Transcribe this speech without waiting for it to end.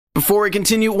Before we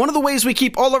continue, one of the ways we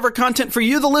keep all of our content for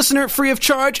you, the listener, free of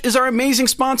charge is our amazing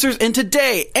sponsors, and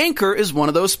today, Anchor is one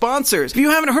of those sponsors. If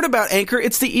you haven't heard about Anchor,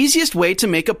 it's the easiest way to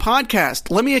make a podcast.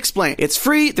 Let me explain. It's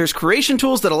free, there's creation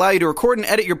tools that allow you to record and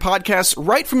edit your podcasts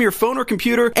right from your phone or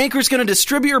computer. Anchor's going to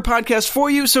distribute your podcast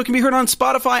for you so it can be heard on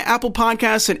Spotify, Apple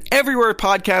Podcasts, and everywhere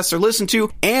podcasts are listened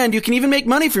to, and you can even make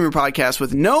money from your podcast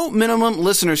with no minimum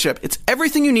listenership. It's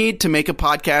everything you need to make a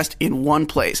podcast in one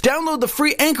place. Download the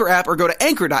free Anchor app or go to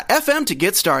anchor.fm to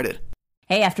get started.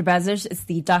 Hey, AfterBuzzers, it's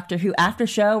the Doctor Who After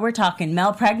Show. We're talking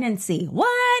male pregnancy.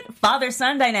 What?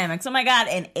 Father-son dynamics. Oh my God,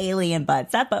 and alien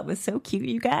butts. That butt was so cute,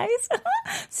 you guys.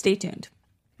 Stay tuned.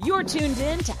 You're tuned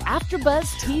in to AfterBuzz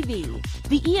TV,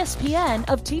 the ESPN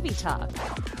of TV talk.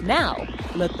 Now,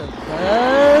 let the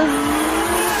buzz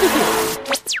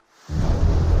begin.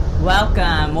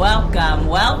 Welcome to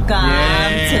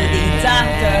the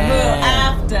Doctor Who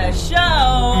After Show.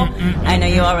 I know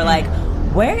you all were like,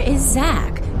 where is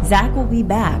Zach? Zach will be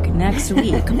back next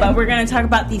week, but we're going to talk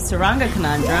about the Tsuranga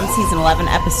Conundrum, Season 11,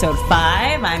 Episode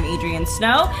 5. I'm Adrian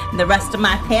Snow, and the rest of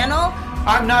my panel.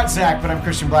 I'm not Zach, but I'm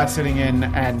Christian Blatt sitting in,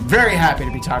 and very happy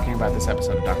to be talking about this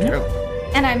episode of Doctor Who.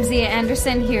 And I'm Zia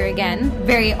Anderson here again.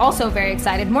 Also very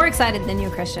excited. More excited than you,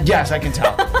 Christian. Yes, I can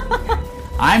tell.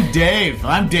 I'm Dave.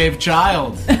 I'm Dave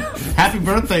Child. Happy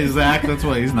birthday, Zach. That's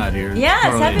why he's not here. Yes,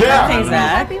 happy birthday,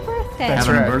 Zach. Happy birthday. That's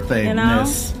Having right. a birthday, You know?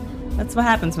 miss. That's what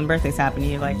happens when birthdays happen.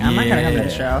 You're like, I'm not going to come to the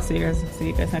show. I'll see you guys next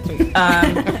week.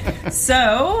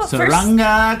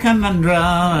 Tsuranga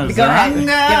Conundrum. Go ahead.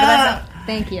 Tsuranga.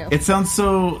 Thank you. It sounds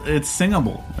so... It's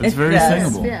singable. It's very does.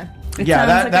 singable. Yeah. Yeah,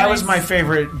 that like was a my nice-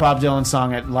 favorite Bob Dylan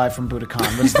song at Live from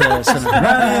Budokan. Was the yeah, it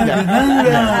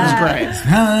was great.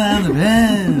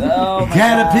 Oh my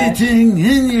Got a God. pitching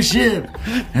in your ship,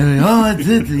 and it's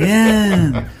at the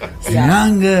end.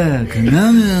 Tsuranga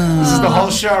Conundrum. This is the whole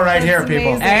show right here,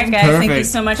 people. amazing. All right, guys. Thank you Perfect.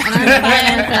 so much for tuning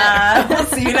in. We'll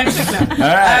see you next week. No.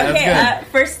 All right, Okay, that's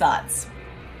first thoughts.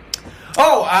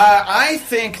 I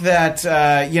think that,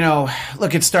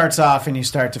 look, it starts off and you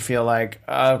start to feel like,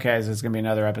 okay, this is going to be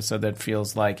another episode that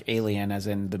feels like Alien, as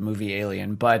in the movie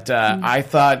Alien. But I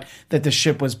thought that the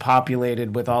ship was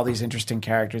populated with all these interesting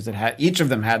characters that each of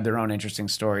them had their own interesting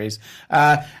stories.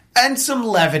 And some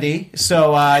levity.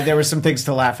 So there were some things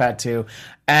to laugh at, too.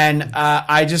 And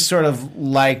I just sort of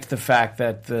liked the fact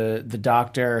that the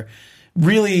Doctor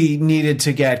really needed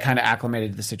to get kind of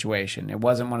acclimated to the situation. It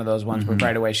wasn't one of those ones where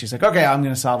right away she's like, okay, I'm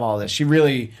going to solve all this. She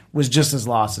really was just as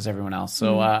lost as everyone else.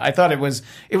 So I thought it was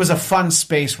a fun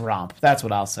space romp. That's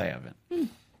what I'll say of it.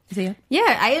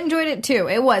 Yeah, I enjoyed it too.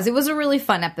 It was a really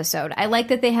fun episode. I like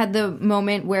that they had the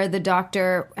moment where the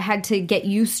Doctor had to get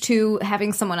used to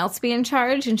having someone else be in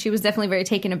charge, and she was definitely very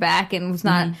taken aback and was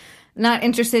not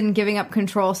interested in giving up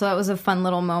control. So that was a fun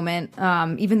little moment,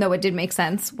 even though it did make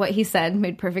sense. What he said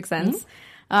made perfect sense.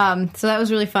 So that was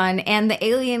really fun. And the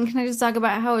alien, can I just talk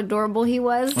about how adorable he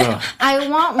was? I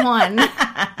want one.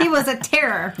 He was a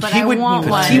terror, but I want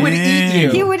one. He would eat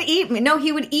you. He would eat me. No,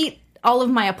 he would eat all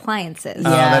of my appliances. Oh,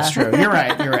 that's true. You're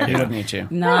right. He doesn't eat you.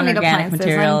 Non-organic appliances.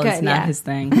 material I'm is good, not yeah. his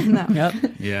thing. No. Yep.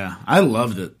 Yeah, I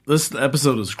loved it. This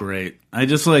episode was great. I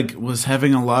just was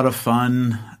having a lot of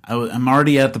fun. I'm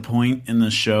already at the point in the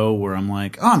show where I'm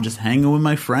like, oh, I'm just hanging with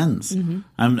my friends.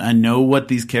 I know what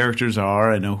these characters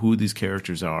are. I know who these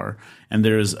characters are. And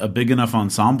there's a big enough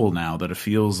ensemble now that it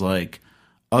feels like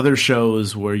other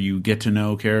shows where you get to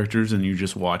know characters and you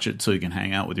just watch it so you can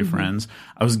hang out with your friends.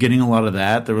 I was getting a lot of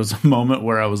that. There was a moment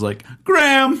where I was like,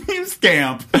 Graham, you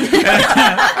scamp. And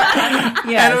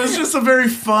it was just a very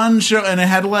fun show. And it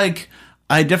had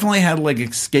I definitely had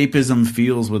escapism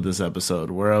feels with this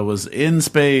episode where I was in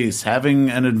space having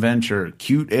an adventure,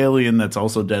 cute alien that's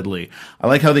also deadly. I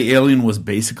like how the alien was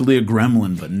basically a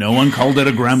gremlin, but no one called it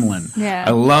a gremlin. Yeah.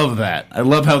 I love that. I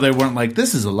love how they weren't like,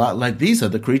 this is a lot like these are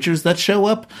the creatures that show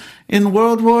up in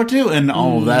World War II and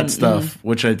all of that stuff,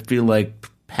 which I feel like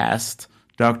past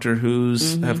Doctor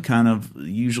Who's have kind of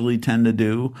usually tend to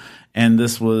do. And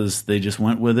they just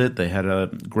went with it. They had a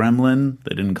gremlin.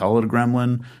 They didn't call it a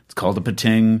gremlin. It's called a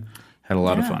pating. Had a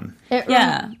lot of fun.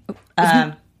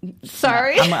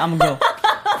 Sorry. I'm going to go.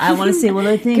 I want to say what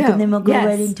I think, Go. and then we'll go Yes.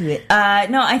 right into it.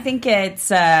 No, I think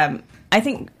it's... I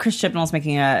think Chris Chibnall's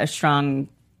making a strong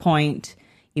point,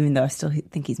 even though I still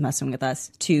think he's messing with us,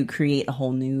 to create a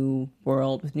whole new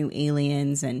world with new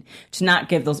aliens and to not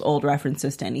give those old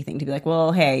references to anything. To be like,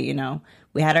 well, hey,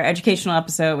 we had our educational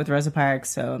episode with Rosa Parks,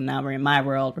 so now we're in my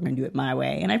world. We're going to do it my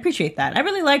way. And I appreciate that. I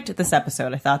really liked this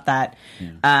episode. I thought that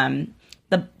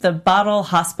the bottle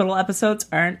hospital episodes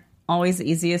aren't always the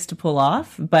easiest to pull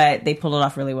off, but they pulled it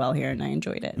off really well here, and I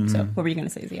enjoyed it. So what were you going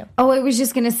to say, Zia? Oh, I was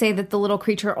just going to say that the little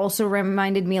creature also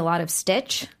reminded me a lot of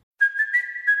Stitch.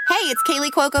 Hey, it's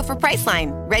Kaylee Cuoco for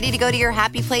Priceline. Ready to go to your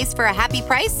happy place for a happy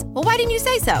price? Well, why didn't you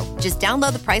say so? Just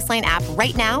download the Priceline app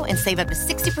right now and save up to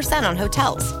 60% on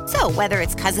hotels. So whether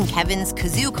it's Cousin Kevin's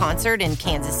Kazoo Concert in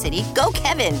Kansas City, go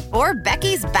Kevin, or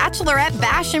Becky's Bachelorette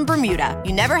Bash in Bermuda,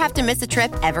 you never have to miss a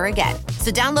trip ever again.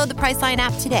 So download the Priceline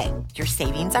app today. Your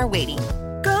savings are waiting.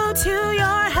 Go to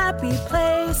your happy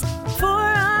place for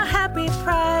a happy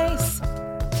price.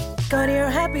 Go to your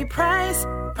happy price,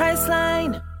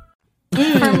 Priceline.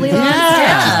 From Lilo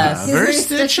and Stitch. Very He's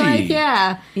Stitchy. Stitch-like,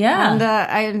 yeah. Yeah.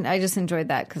 I just enjoyed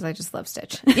that because I just love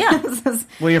Stitch. Yeah.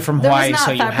 Well, you're from That was Hawaii, not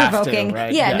so you have to, thought-provoking.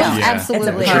 right? Yeah, no, Yeah.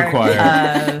 absolutely. It's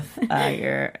required. Of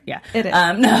your It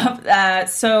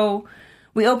is. So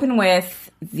we open with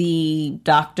the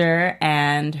Doctor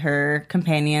and her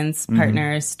companions,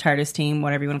 partners, TARDIS team,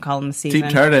 whatever you want to call them this season.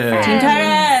 Team TARDIS. Team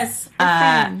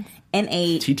TARDIS. In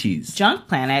a TTs. junk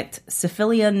planet,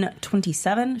 Cephalion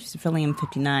 27, Cephalion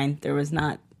 59.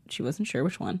 She wasn't sure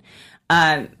which one.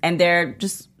 And they're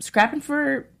just scrapping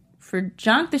for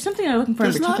junk. There's something they're looking for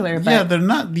in particular. But they're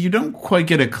not. You don't quite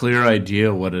get a clear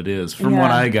idea what it is. From what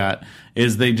I got,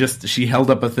 is she held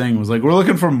up a thing, was like, we're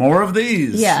looking for more of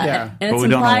these. Yeah. And But it's we don't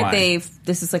know implied why.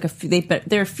 this is like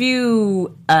there are a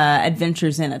few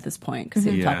adventures in at this point because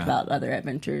they've talked Yeah. about other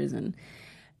adventures and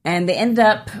they end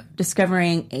up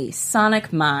discovering a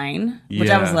sonic mine, which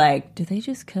I was Yeah. like, did they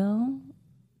just kill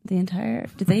did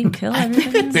they kill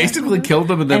everything? Basically killed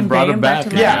them and then And brought bring them them back back.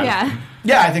 to life. Yeah. Yeah.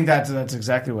 Yeah, I think that's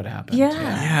exactly what happened. Yeah.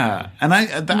 Yeah, and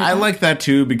I like that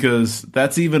too because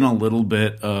that's even a little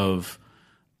bit of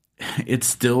it's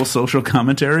still social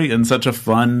commentary and such a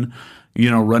fun,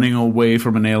 running away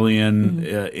from an alien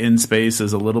in space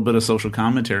is a little bit of social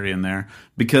commentary in there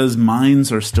because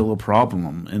mines are still a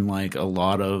problem in like a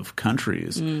lot of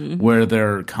countries where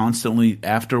they're constantly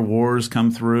after wars come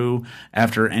through,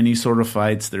 after any sort of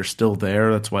fights, they're still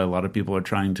there. That's why a lot of people are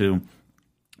trying to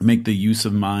make the use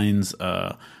of mines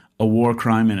a war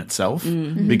crime in itself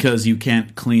because you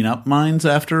can't clean up mines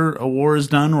after a war is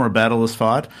done or a battle is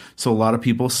fought. So a lot of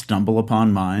people stumble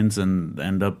upon mines and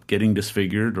end up getting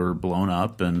disfigured or blown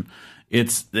up. And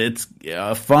it's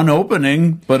a fun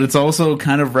opening, but it's also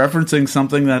kind of referencing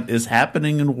something that is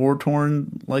happening in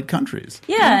war-torn like countries.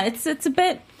 Yeah, it's a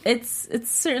bit. It's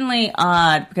certainly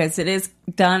odd because it is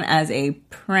done as a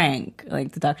prank.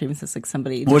 Like the Doctor even says, like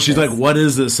somebody. Well, she's like, "What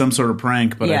is this? Some sort of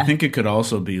prank?" But Yeah. I think it could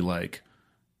also be like,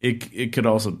 it could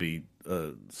also be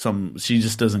some. She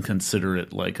just doesn't consider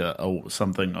it like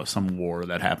some war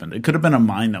that happened. It could have been a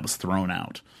mine that was thrown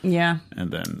out, Yeah.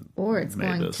 and then Or it's made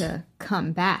going this. to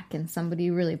come back and somebody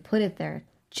really put it there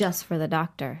just for the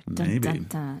Doctor. Dun, Maybe. dun,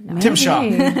 dun. No. Tim Shaw.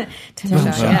 Tim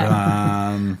Shaw,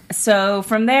 yeah. So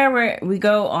from there, we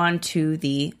go on to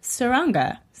the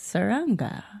Tsuranga.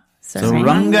 Tsuranga.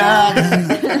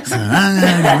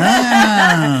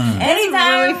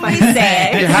 Anytime we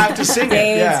say it, You have to sing it.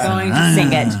 Dave's Yeah. going to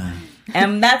sing it.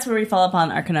 And that's where we fall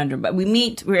upon our conundrum. But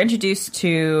we're introduced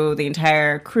to the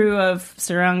entire crew of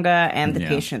Tsuranga and the Yeah.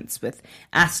 patients with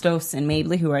Astos and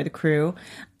Mabley, who are the crew.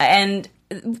 And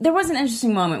there was an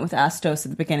interesting moment with Astos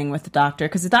at the beginning with the Doctor,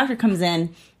 because the Doctor comes in,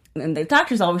 and the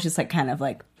Doctor's always just like kind of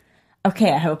like,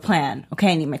 okay, I have a plan.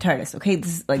 Okay, I need my TARDIS. Okay,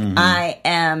 this is like, I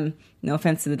am, no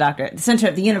offense to the Doctor, at the center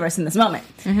of the universe in this moment.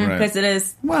 Because it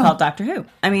is called Doctor Who.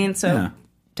 I mean, so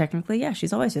technically, yeah,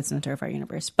 she's always at the center of our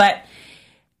universe. But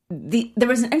there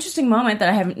was an interesting moment that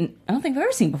I don't think I've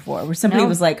ever seen before, where somebody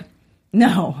was like,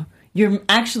 no, you're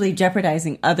actually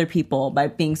jeopardizing other people by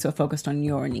being so focused on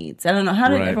your needs. I don't know. How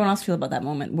did everyone else feel about that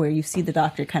moment where you see the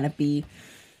Doctor kind of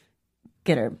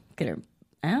get her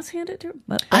ass handed to her?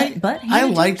 I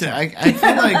liked it. I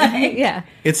feel like Yeah.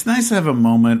 it's nice to have a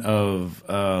moment of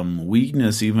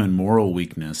weakness, even moral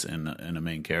weakness, in a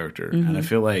main character, and I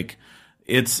feel like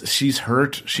she's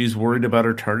hurt. She's worried about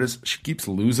her TARDIS. She keeps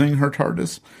losing her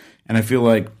TARDIS, and I feel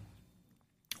like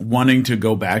wanting to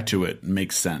go back to it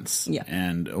makes sense. Yeah.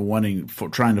 And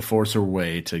trying to force her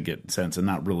way to get sense and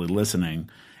not really listening,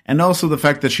 and also the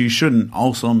fact that she shouldn't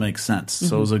also makes sense.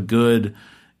 So it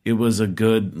was a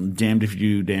good damned if you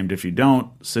do, damned if you don't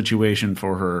situation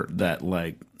for her that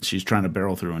like she's trying to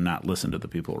barrel through and not listen to the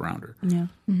people around her. Yeah.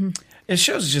 It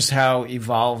shows just how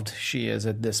evolved she is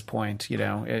at this point.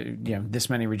 This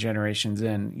many regenerations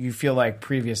in, you feel like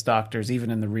previous Doctors,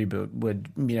 even in the reboot, would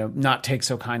not take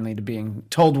so kindly to being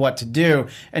told what to do,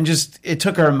 and just it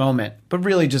took her a moment, but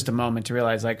really just a moment to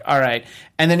realize, like, all right.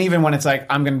 And then even when it's like,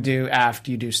 I'm going to do aft,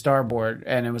 you do starboard,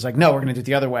 and it was like, no, we're going to do it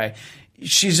the other way.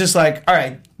 she's just like, all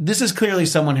right, this is clearly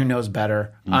someone who knows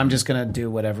better. I'm just going to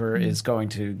do whatever is going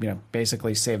to,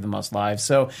 basically save the most lives.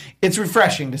 So it's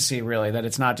refreshing to see, really, that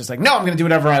it's not just like, no, I'm going to do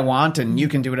whatever I want and you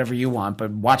can do whatever you want,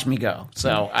 but watch me go.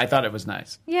 So I thought it was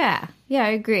nice. Yeah, I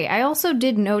agree. I also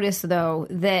did notice, though,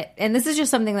 that, and this is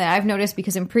just something that I've noticed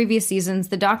because in previous seasons,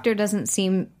 the Doctor doesn't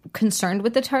seem concerned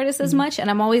with the TARDIS as much, and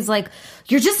I'm always like,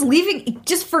 you're just leaving,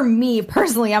 just for me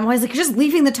personally, I'm always like, you're just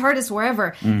leaving the TARDIS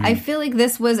wherever. I feel like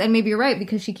this was, and maybe you're right,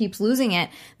 because she keeps losing it,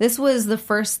 this was the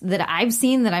first that I've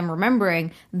seen that I'm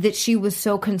remembering that she was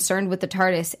so concerned with the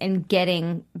TARDIS and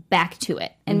getting back to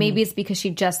it. And maybe it's because she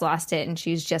just lost it and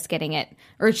she's just getting it,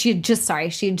 or she just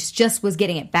was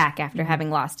getting it back after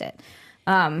having lost it.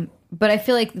 But I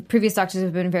feel like the previous Doctors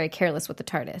have been very careless with the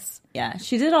TARDIS. Yeah,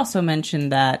 she did also mention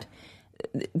that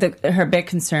her big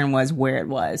concern was where it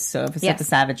was. So if it's at the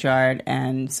Savage Yard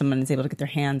and someone is able to get their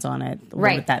hands on it,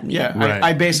 what would that mean? Yeah, right.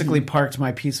 I basically parked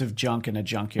my piece of junk in a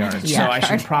junkyard, so I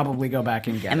should probably go back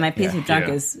and get it. And my piece of junk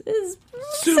is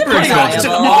super valuable. It's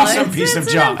an awesome piece of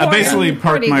junk. I basically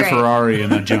parked my Ferrari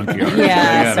in a junkyard. Sorry,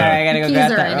 I gotta go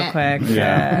grab that real quick.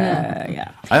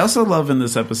 Yeah. I also love in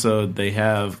this episode they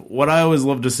have what I always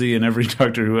love to see in every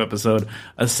Doctor Who episode,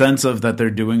 a sense of that they're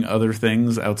doing other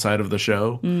things outside of the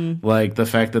show. Like the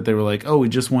fact that they were like, oh, we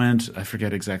just went, I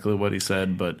forget exactly what he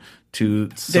said, but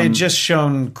they'd just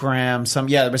shown Graham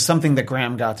there was something that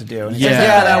Graham got to do. And he's like,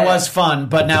 that was fun,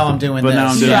 but now I'm doing this. Now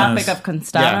I'm doing Tropic of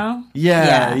Constano.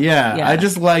 Yeah. I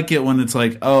just like it when it's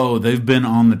like, oh, they've been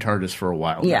on the TARDIS for a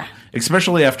while. Yeah.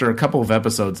 Especially after a couple of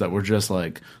episodes that were just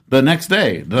like the next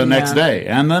day, the next day,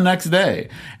 and the next day.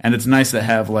 And it's nice to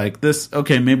have like this,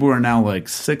 okay, maybe we're now like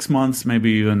 6 months,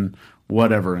 maybe even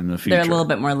whatever in the future. They're a little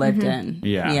bit more lived in.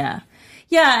 Yeah.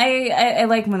 Yeah, I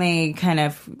like when they kind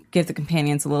of give the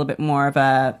companions a little bit more of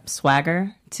a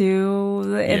swagger to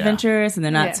the adventures, and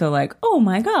they're not so like, oh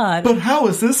my god. But how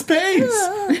is this space?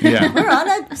 We're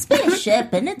on a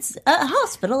spaceship, and it's a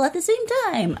hospital at the same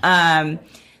time.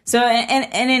 So in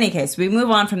any case, we move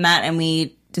on from that, and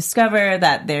we discover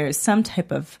that there's some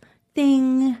type of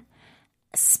thing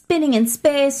spinning in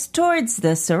space towards the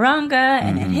Tsuranga,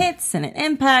 and it hits, and it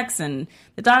impacts, and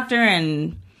the Doctor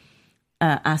and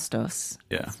Astos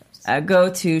go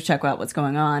to check out what's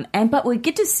going on. But we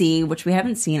get to see, which we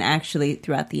haven't seen actually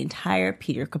throughout the entire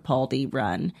Peter Capaldi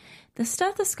run, the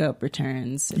stethoscope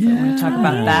returns. If we want to talk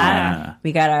about that,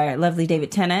 we got our lovely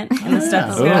David Tennant in the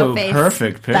stethoscope. Oh,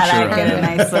 perfect picture. That I get a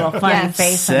nice little funny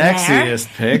face on there. Sexiest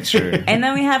picture. And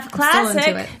then we have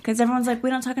classic, because everyone's like,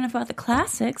 we don't talk enough about the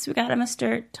classics. We got a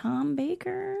Mr. Tom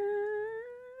Baker.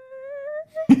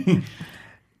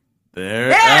 There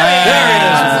it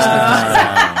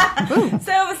is.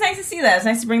 So it was nice to see that. It's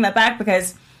nice to bring that back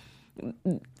because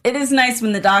it is nice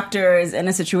when the Doctor is in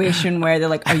a situation where they're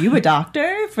like, are you a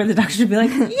doctor? For the Doctor to be like,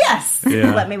 yes,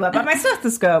 let me whip out my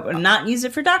stethoscope and not use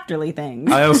it for doctorly things.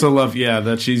 I also love,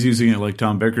 that she's using it like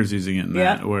Tom Baker's using it in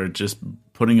that, where just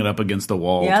putting it up against the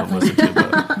wall to listen to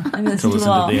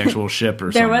the actual ship or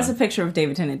something. There was a picture of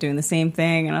David Tennant doing the same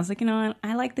thing, and I was like,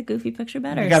 I like the goofy picture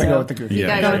better. You gotta go with the goofy. You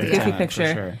gotta go with the goofy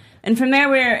picture. Sure. And from there,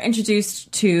 we're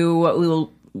introduced to what we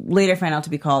will later find out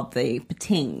to be called the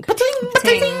pating.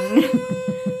 Pating.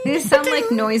 These sound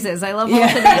like noises. I love both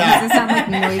of these. They sound like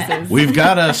noises. We've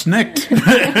got a snicked.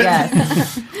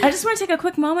 Yes. I just want to take a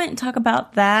quick moment and talk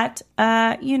about that,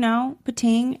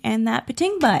 pating and that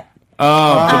pating butt.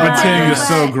 Oh, the pating is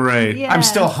so great. Yeah. I'm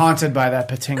still haunted by that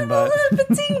pating butt.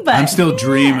 Pating butt. I'm still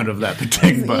dreaming of that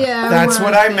pating butt. Yeah, that's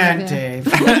what I meant, Dave.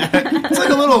 It's like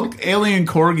a little alien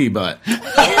corgi butt.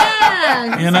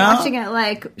 Yeah. Watching it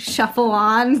like shuffle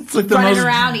on, it's like running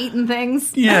around eating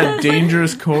things. Yeah,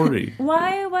 dangerous corgi.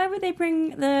 Why would they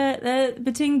bring the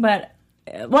pating butt?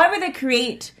 Why would they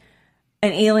create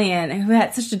an alien who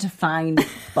had such a defined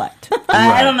butt?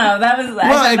 I don't know.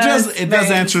 It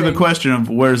does answer the question of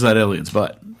where's that alien's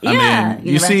butt. I mean,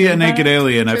 you see a naked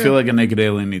alien. True. I feel like a naked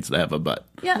alien needs to have a butt.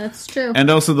 Yeah, that's true. And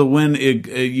also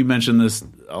you mentioned this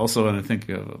also, and I think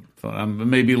I'm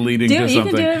maybe leading to something. You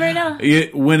can do it right now.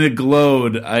 When it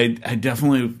glowed, I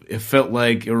definitely, it felt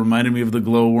like it reminded me of the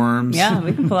glowworms. Yeah,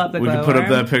 we can pull up the glowworm. We can put up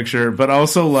that picture, but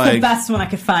also like the best one I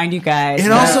could find, you guys.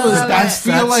 It also is. I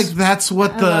feel like that's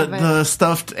what the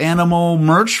stuffed animal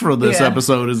merch for this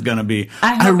episode is going to be.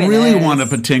 I really want a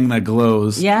pating that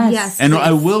glows. Yes. And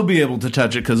I will be able to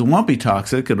touch it because it won't be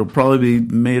toxic. It'll probably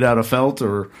be made out of felt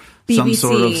or some BBC.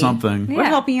 sort of something. We're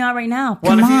helping you out right now.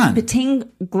 Come on. Pating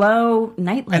glow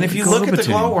nightlight. And if you look at the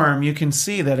glowworm, you can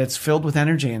see that it's filled with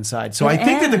energy inside. So I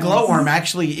think that the glowworm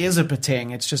actually is a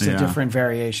pating. It's just a different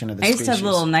variation of the species. I used to have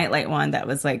a little nightlight one that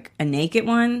was like a naked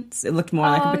one. So it looked more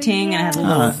like a pating, and it had a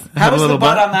little. How was the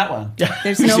butt on that one?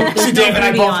 There's no. See, Dave and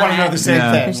I both want to know the same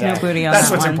thing. There's no booty on That's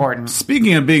that what's one. important.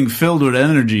 Speaking of being filled with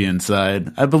energy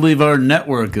inside, I believe our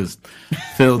network is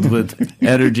filled with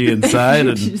energy inside,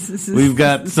 and we've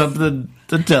got something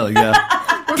to tell you.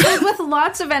 We're filled with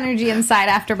lots of energy inside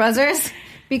AfterBuzzers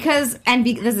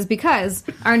this is because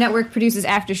our network produces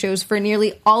after shows for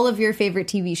nearly all of your favorite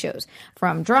TV shows.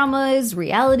 From dramas,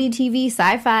 reality TV,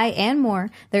 sci-fi, and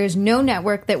more, there is no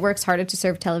network that works harder to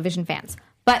serve television fans.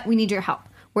 But we need your help.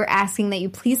 We're asking that you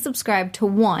please subscribe to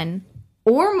one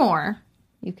or more.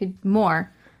 You could more.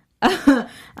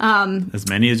 As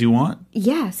many as you want.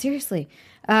 Yeah, seriously.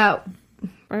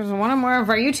 There's one or more of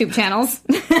our YouTube channels.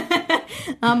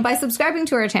 By subscribing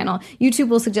to our channel, YouTube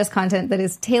will suggest content that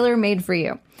is tailor-made for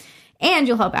you. And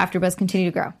you'll help AfterBuzz continue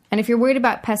to grow. And if you're worried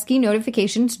about pesky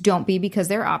notifications, don't be, because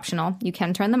they're optional. You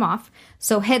can turn them off.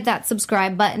 So hit that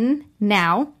subscribe button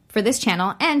now for this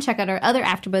channel, and check out our other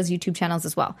AfterBuzz YouTube channels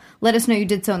as well. Let us know you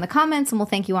did so in the comments, and we'll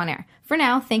thank you on air. For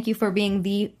now, thank you for being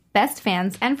the best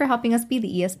fans and for helping us be the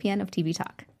ESPN of TV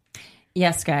Talk.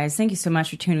 Yes, guys. Thank you so much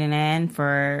for tuning in,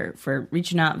 for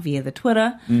reaching out via the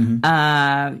Twitter,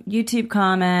 YouTube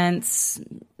comments,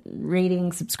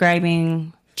 rating,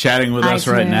 subscribing. Chatting with us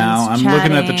right now. I'm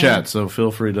looking at the chat, so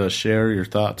feel free to share your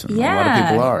thoughts. And a lot of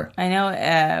people are. I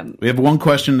know. We have one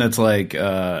question that's like,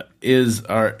 is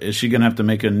she going to have to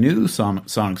make a new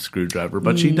sonic screwdriver?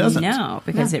 But she doesn't. No,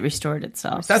 because it restored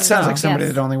itself. That sounds like somebody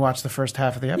that only watched the first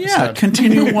half of the episode. Yeah,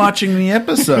 continue watching the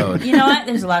episode. You know what?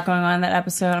 There's a lot going on in that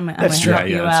episode. I'm going to help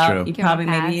you that's out. true. You probably,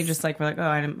 maybe you just like, we're like, oh,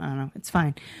 I don't know. It's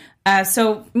fine.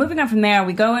 So moving on from there,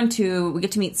 we get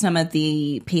to meet some of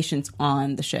the patients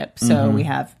on the ship. So we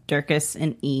have Durkis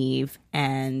and Eve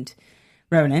and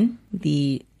Ronan,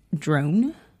 the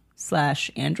drone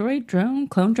 / android drone,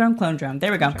 clone drone.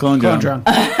 There we go. Clone drone.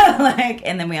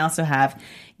 And then we also have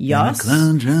Yos,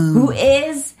 who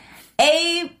is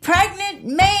a pregnant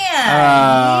man.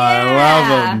 I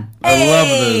love him. I love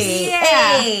this.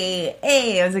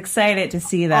 I was excited to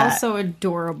see that. Also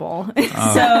adorable.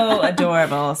 So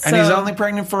adorable. And he's only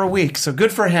pregnant for a week, so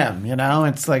good for him. You know,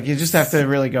 it's like you just have to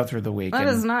really go through the week. That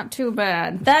is not too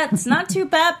bad. That's not too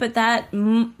bad, but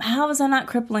how is that not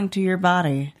crippling to your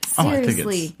body?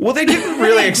 Seriously. Well, they didn't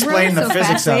really explain the so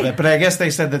physics fastly. of it, but I guess they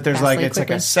said that there's Fastly, it's like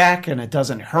quickly. a sac and it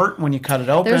doesn't hurt when you cut it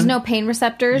open. There's no pain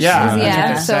receptors. Yeah,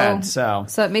 yeah. that's what they said,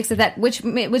 So it makes it that which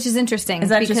is interesting. Is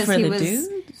that because just for he the was, dudes?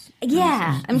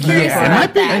 Yeah, I'm curious Yeah. about It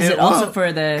might be- that. Is it also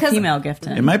for the 'cause- female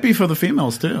gifting? It might be for the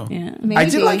females, too. Yeah. I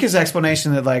did like his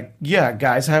explanation that, like, yeah,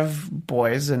 guys have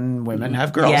boys and women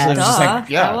have girls. Yeah, It was just duh. like,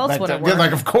 yeah, How else would it yeah, work?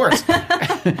 like, of course.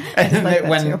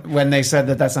 And when they said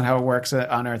that that's not how it works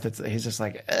on Earth, he's just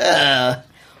like, ugh.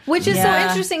 Which is so Yeah.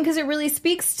 interesting because it really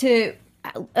speaks to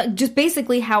just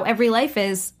basically how every life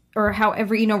is, or how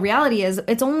every reality is.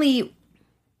 It's only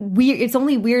weird. It's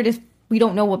only weird if we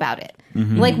don't know about it.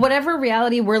 Like whatever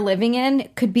reality we're living in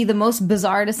could be the most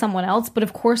bizarre to someone else, but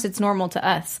of course it's normal to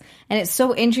us. And it's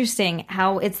so interesting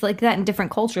how it's like that in different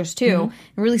cultures too.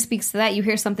 It really speaks to that. You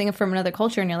hear something from another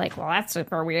culture and you're like, well, that's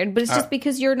super weird, but it's just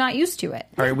because you're not used to it.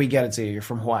 All right, we get it, Zia. You're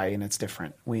from Hawaii and it's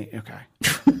different. Okay.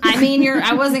 I mean,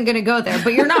 I wasn't going to go there,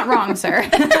 but you're not wrong, sir.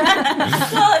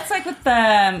 Well, it's like with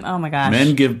the oh my gosh,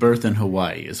 Men give birth in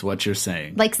Hawaii, is what you're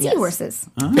saying. Like seahorses.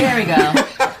 There we go.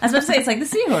 I was about to say it's like the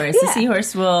seahorse. The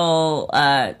seahorse will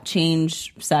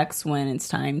change sex when it's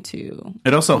time to.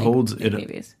 It also holds make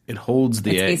babies. It holds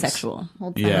the It's eggs. asexual.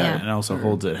 Yeah, and it also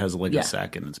holds it has like Yeah. a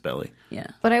sac in its belly. Yeah.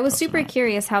 But I was super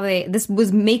curious how this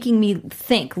was making me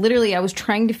think. Literally, I was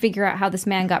trying to figure out how this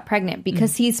man got pregnant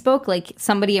because he spoke like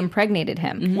somebody impregnated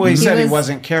him. Well, he said he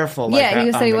wasn't careful. Like Yeah,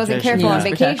 he that said he on wasn't vacation. careful on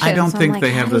Yeah. vacation. I don't So I'm think like,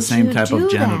 they have how the did same you type do of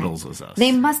that? genitals as us.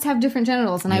 They must have different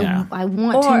genitals, and Yeah. I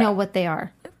want to know what they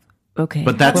are. Okay.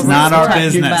 But that's We're not our talking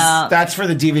business. about- That's for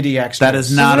the DVD extras. That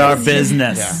is not our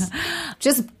business.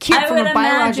 Just cute I from would a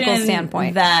biological imagine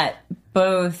standpoint. that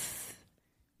both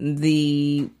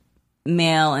the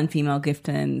male and female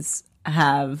giftins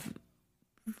have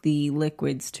the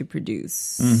liquids to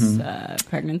produce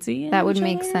pregnancy. That would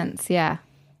make sense. Yeah.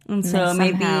 And so somehow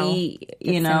maybe, gets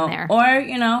in there.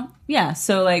 yeah.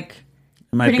 So like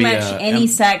It might pretty be much any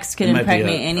sex can it might be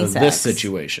impregnate any sex. This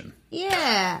situation.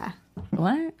 Yeah.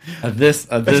 What?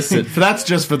 That's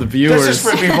just for the viewers. That's just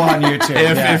for people on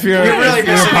YouTube. If you're really if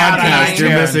you're a missing out on podcast, you're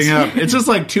iTunes. missing out. It's just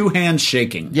like two hands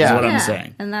shaking. Is Yeah. what I'm Yeah,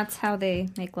 saying. and that's how they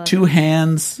make love. Two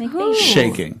hands babies.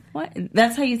 shaking. What?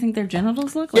 That's how you think their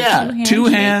genitals look? Like Yeah, two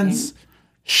hands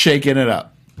shaking it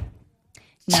up,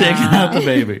 shaking out the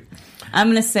baby. I'm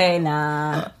gonna say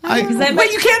nah. Wait,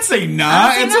 you can't say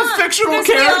nah. It's a fictional Because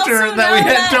we character also that we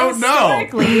know don't know.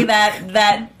 historically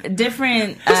that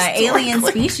different alien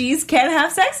species can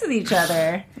have sex with each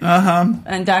other.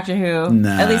 And Doctor Who,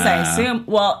 Nah. at least I assume.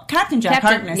 Well, Captain Jack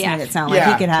Harkness made it sound like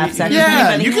Yeah. he could have sex with Yeah,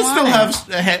 anybody you he can still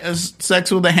wanted. have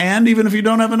sex with a hand, even if you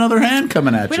don't have another hand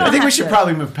coming at We you. don't I think we have should to.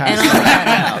 probably move past And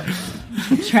that.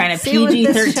 trying to See what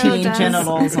this show PG-13 does.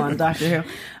 genitals on Doctor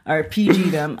Who, or PG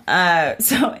them.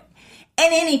 So, in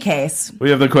any case, We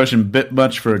have the question, bit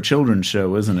much for a children's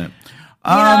show, isn't it?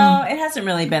 you know, it hasn't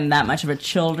really been that much of a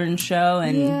children's show,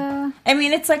 and Yeah. I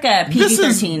mean, it's like a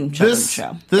PG-13 children's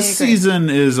show. This season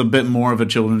is a bit more of a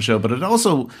children's show, but it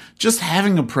also, just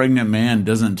having a pregnant man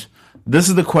doesn't... This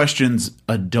is the questions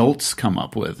adults come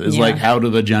up with, is Yeah. like, how do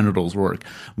the genitals work?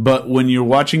 But when you're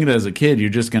watching it as a kid,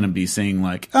 you're just going to be seeing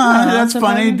like, that's a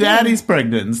funny, pregnant baby. daddy's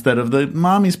pregnant instead of the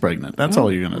mommy's pregnant. That's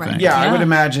all you're going to think. Yeah, I Yeah. would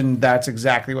imagine that's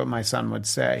exactly what my son would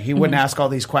say. He wouldn't ask all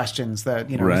these questions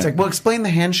that, Right. he's like, well, explain the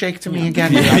handshake to me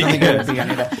again. I don't think it would be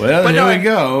any of that. Well, But here no, we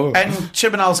go. And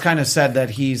Chibnall's kind of said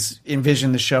that he's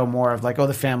envisioned the show more of like,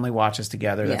 the family watches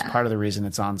together. That's Yeah. part of the reason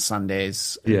it's on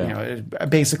Sundays. Yeah.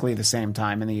 Basically the same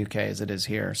time in the UK as it is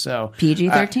here. So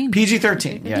PG-13.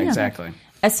 PG-13, yeah, exactly.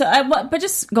 But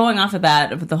just going off of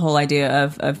that, of the whole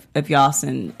idea of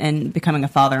Yoss and becoming a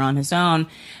father on his own,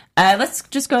 let's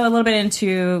just go a little bit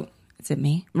into, is it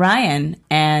me? Ryan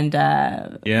and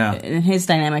and his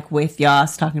dynamic with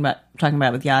Yoss, talking about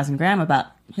with Yaz and Graham about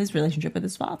his relationship with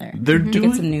his father. They're to doing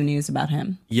get some new news about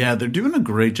him. Yeah, they're doing a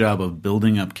great job of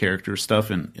building up character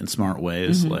stuff in smart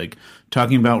ways. Like,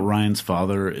 talking about Ryan's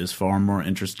father is far more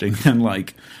interesting than,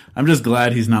 like, I'm just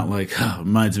glad he's not like,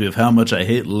 reminds me of how much I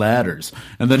hate ladders.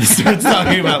 And then he starts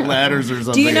talking about ladders or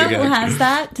something. Do you know again. who has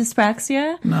that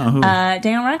dyspraxia? No, who?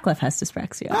 Daniel Radcliffe has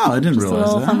dyspraxia. Oh, I didn't Just a realize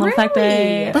little that. fun little fact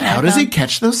But how does he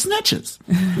catch those snitches?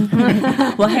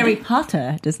 Well, Harry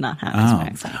Potter does not have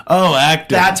dyspraxia. Oh,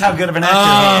 acting. That's how good of an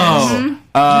actor he is.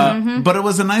 But it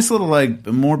was a nice little, like,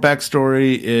 more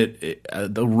backstory.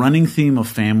 The running theme of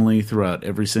family throughout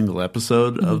every single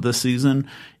episode of this season,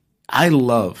 I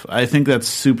think that's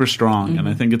super strong, and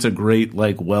I think it's a great,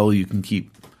 like, well you can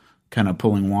keep kind of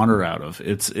pulling water out of.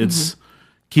 It's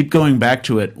keep going back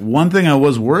to it. One thing I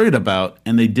was worried about,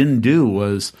 and they didn't do,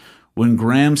 was when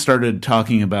Graham started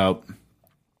talking about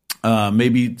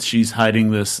maybe she's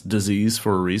hiding this disease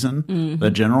for a reason,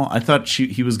 the general. I thought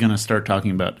he was going to start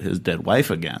talking about his dead wife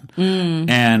again.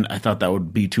 And I thought that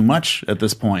would be too much at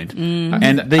this point. And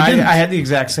they didn't. I had the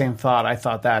exact same thought. I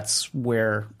thought that's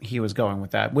where he was going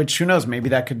with that, which who knows, maybe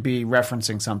that could be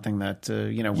referencing something that,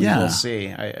 we will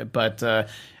see. But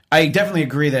I definitely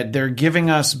agree that they're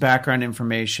giving us background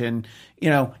information,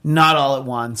 not all at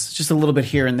once, just a little bit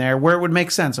here and there where it would make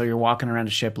sense. Oh, you're walking around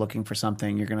a ship looking for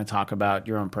something. You're going to talk about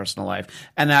your own personal life.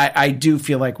 And I do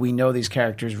feel like we know these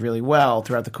characters really well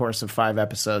throughout the course of 5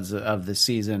 episodes of this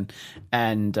season.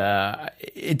 And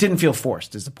it didn't feel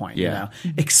forced is the point,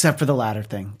 except for the ladder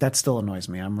thing. That still annoys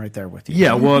me. I'm right there with you.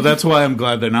 Yeah, well, that's why I'm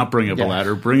glad they're not bringing up a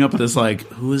ladder. Bring up this, like,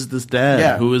 who is this dad?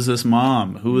 Yeah. Who is this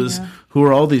mom? Who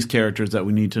are all these characters that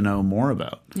we need to know more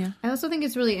about? Yeah. I also think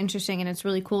it's really interesting and it's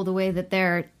really cool the way that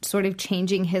they're sort of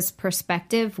changing his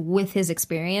perspective with his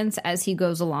experience as he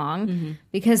goes along,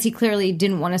 because he clearly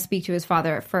didn't want to speak to his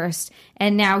father at first,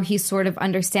 and now he's sort of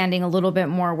understanding a little bit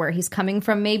more where he's coming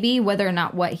from, maybe whether or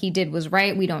not what he did was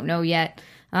right, we don't know yet.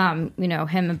 Him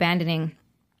abandoning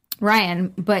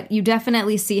Ryan, but you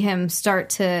definitely see him start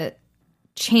to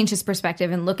change his perspective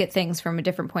and look at things from a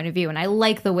different point of view. And I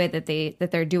like the way that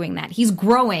they're doing that. He's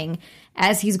growing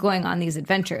as he's going on these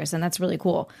adventures, and that's really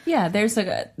cool. Yeah, there's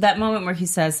that moment where he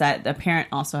says that the parent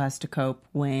also has to cope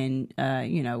when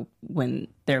when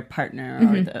their partner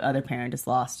or the other parent is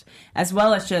lost, as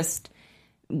well as just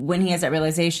when he has that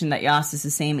realization that Yoss is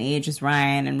the same age as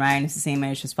Ryan, and Ryan is the same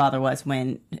age his father was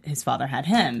when his father had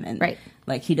him, and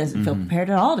like he doesn't feel prepared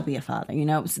at all to be a father.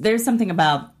 So there's something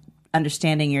about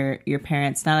understanding your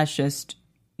parents, not as just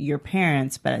your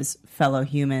parents, but as fellow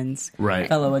humans,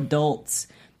 fellow adults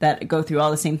that go through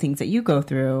all the same things that you go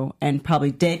through, and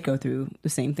probably did go through the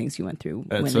same things you went through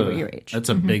when they were your age. That's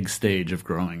a big stage of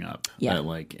growing up. Yeah. That,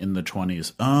 like, in the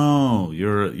 20s, oh,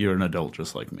 you're an adult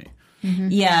just like me.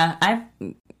 Yeah, About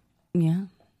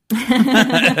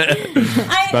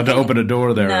to open a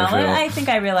door there. No, I feel. I think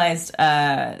I realized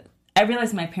I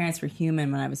realized my parents were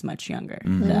human when I was much younger.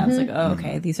 I was like, oh,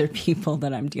 okay, these are people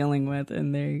that I'm dealing with,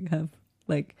 and they have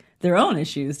like their own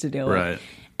issues to deal with.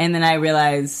 And then I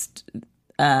realized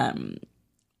that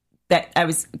I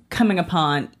was coming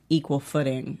upon equal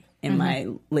footing in my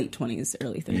late 20s,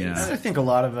 early 30s. Yeah. I think a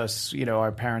lot of us,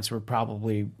 our parents were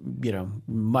probably,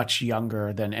 much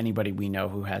younger than anybody we know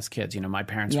who has kids. My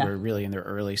parents were really in their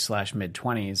early/mid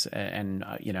 20s. And,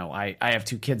 I have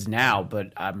 2 kids now,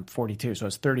 but I'm 42. So I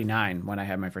was 39 when I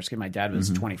had my first kid. My dad was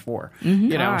 24.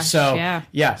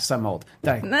 Yes, I'm old.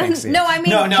 Thanks. No, I mean.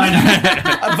 No, I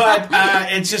know. But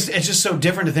it's just so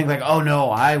different to think like, oh, no,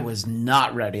 I was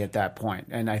not ready at that point.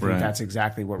 And I think that's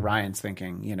exactly what Ryan's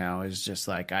thinking, is just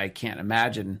like, I can't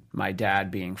imagine my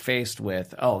dad being faced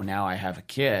with, oh, now I have a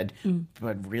kid,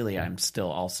 but really I'm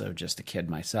still also just a kid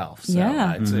myself. So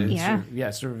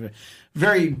it's sort of a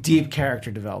very deep character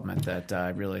development that I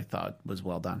really thought was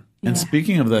well done. And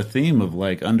speaking of that theme of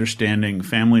like understanding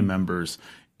family members,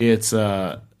 it's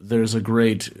there's a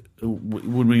great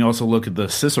when we also look at the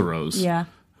Ciceros,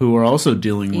 who are also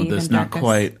dealing with this, not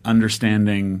quite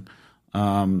understanding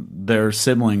their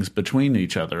siblings between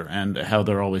each other and how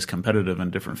they're always competitive in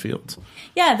different fields.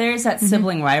 Yeah, there's that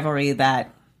sibling rivalry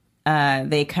that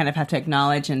they kind of have to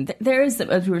acknowledge. And there is,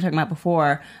 as we were talking about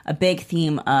before, a big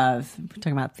theme of,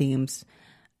 talking about themes,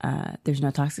 there's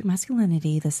no toxic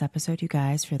masculinity this episode, you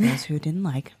guys, for those who didn't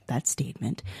like that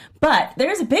statement. But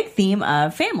there's a big theme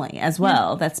of family as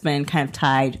well that's been kind of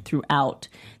tied throughout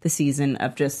the season,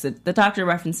 of just the Doctor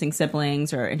referencing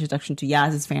siblings, or introduction to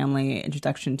Yaz's family,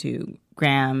 introduction to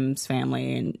Graham's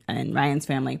family and Ryan's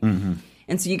family.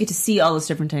 And so you get to see all those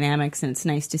different dynamics, and it's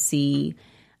nice to see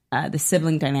the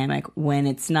sibling dynamic when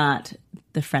it's not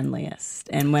the friendliest,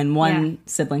 and when one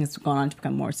sibling has gone on to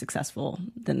become more successful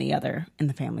than the other in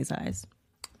the family's eyes.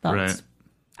 Thoughts? Right.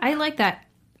 I like that.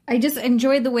 I just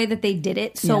enjoyed the way that they did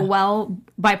it so well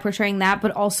by portraying that,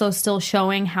 but also still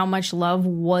showing how much love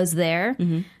was there.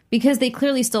 Because they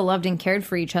clearly still loved and cared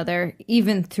for each other,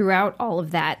 even throughout all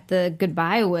of that. The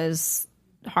goodbye was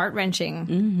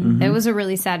heart-wrenching. It was a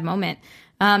really sad moment.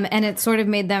 And it sort of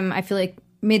made them, I feel like,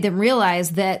 made them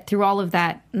realize that through all of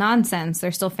that nonsense,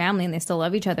 they're still family and they still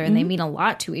love each other and they mean a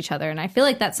lot to each other. And I feel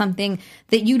like that's something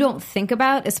that you don't think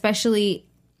about, especially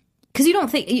because you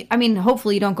don't think, I mean,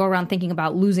 hopefully you don't go around thinking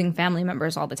about losing family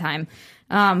members all the time.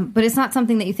 But it's not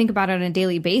something that you think about on a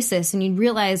daily basis, and you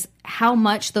realize how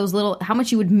much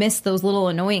you would miss those little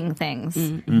annoying things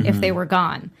if they were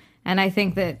gone. And I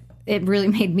think that it really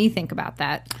made me think about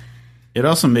that. It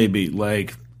also made me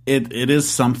like, it is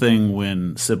something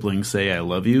when siblings say I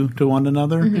love you to one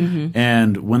another.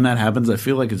 And when that happens, I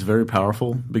feel like it's very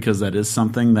powerful, because that is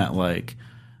something that like,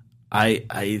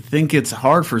 I think it's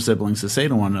hard for siblings to say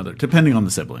to one another, depending on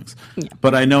the siblings.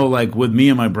 But I know, like with me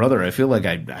and my brother, I feel like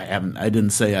I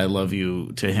didn't say I love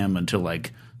you to him until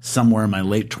like somewhere in my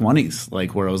late 20s,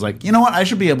 like where I was like, you know what, I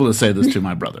should be able to say this to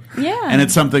my brother. And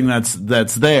it's something that's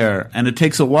there, and it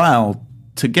takes a while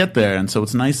to get there, and so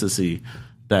it's nice to see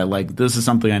that like this is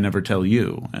something I never tell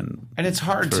you, and it's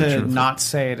hard to not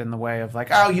say it in the way of like,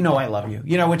 oh, I love you,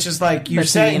 which is like you're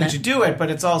saying that you do it, but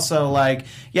it's also like,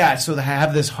 so they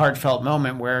have this heartfelt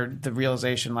moment where the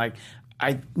realization, like,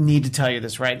 I need to tell you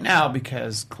this right now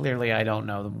because clearly I don't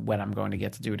know when I'm going to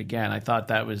get to do it again. I thought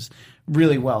that was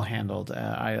really well handled.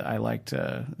 I liked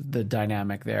the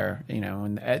dynamic there,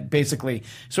 and basically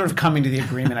sort of coming to the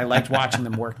agreement. I liked watching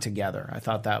them work together. I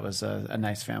thought that was a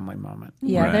nice family moment.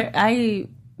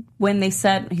 When they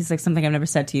said, he's like, something I've never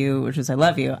said to you, which was I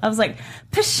love you, I was like,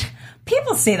 Pish,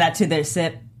 people say that to their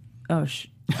sip. Oh,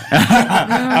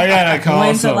 I gotta call.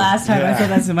 When's the last time I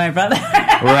said that to my brother?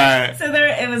 Right. So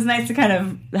it was nice to kind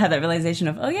of have that realization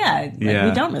of, we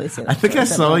don't really say that. I think I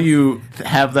saw you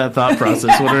have that thought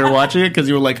process when we were watching it, because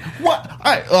you were like, what?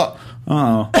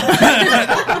 I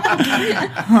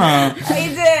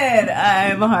did.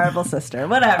 I'm a horrible sister.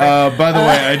 Whatever. By the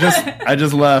way, I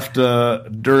just left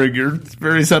during your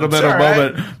very sentimental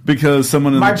moment, because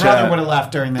someone in the chat, my brother would have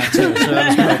laughed during that too. So that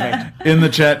was perfect. In the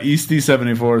chat,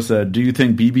 Easty74 said, "Do you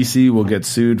think BBC will get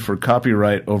sued for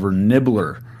copyright over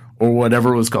Nibbler?" Or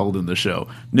whatever was called in the show.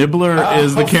 Nibbler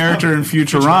is the character in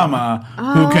Futurama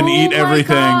who can eat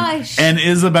everything and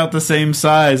is about the same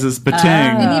size as Bating.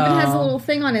 And even has a little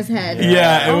thing on his head.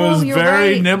 Yeah, it was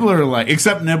very Nibbler-like.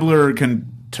 Except Nibbler can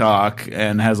talk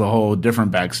and has a whole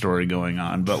different backstory going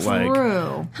on. But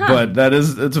but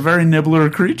it's a very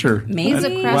Nibbler creature.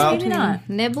 Maybe not.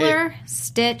 Nibbler,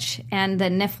 Stitch, and the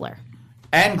Niffler.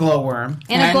 And Glowworm.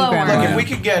 And a glowworm. Look, if we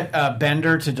could get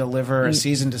Bender to deliver a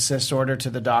cease and desist order to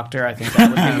the Doctor, I think that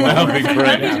would be that would be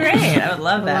great. That'd be great. I would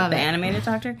love that. The animated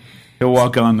Doctor. He'll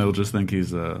walk on, they'll just think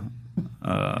he's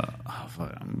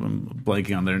I'm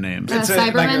blanking on their names.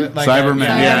 Cybermen? Cybermen.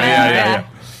 Yeah.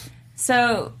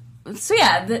 So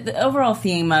yeah, the overall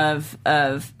theme of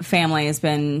family has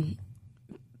been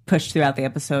pushed throughout the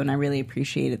episode, and I really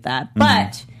appreciated that.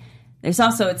 But there's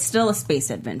also, it's still a space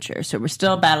adventure, so we're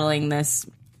still battling this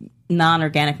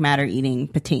non-organic matter eating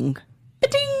pating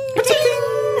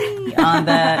on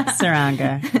the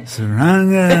Tsuranga.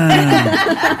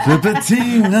 The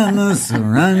pating on the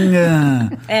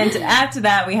Tsuranga. And after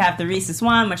that, we have the Rhesus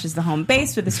One, which is the home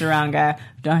base for the Tsuranga.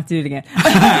 Don't have to do it again.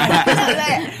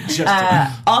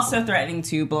 Also threatening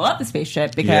to blow up the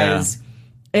spaceship, because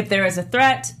if there is a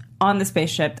threat on the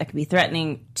spaceship that could be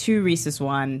threatening to Rhesus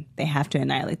One, they have to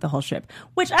annihilate the whole ship.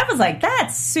 Which I was like,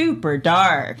 that's super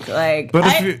dark. Like, but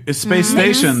if it's space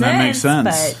station, that makes sense.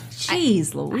 But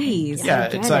jeez Louise. Yeah,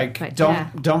 it's like,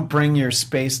 don't bring your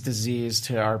space disease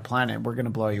to our planet. We're going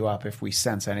to blow you up if we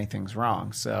sense anything's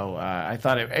wrong. So I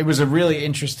thought it was a really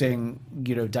interesting,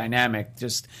 dynamic.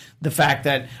 Just the fact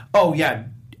that,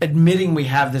 admitting we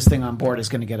have this thing on board is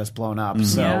going to get us blown up.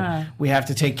 So we have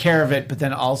to take care of it, but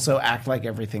then also act like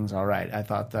everything's all right. I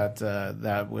thought that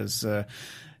that was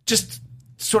just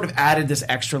sort of added this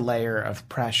extra layer of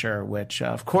pressure, which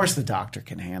of course the doctor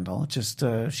can handle. Just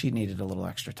she needed a little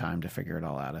extra time to figure it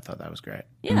all out. I thought that was great.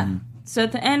 Yeah. So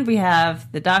at the end, we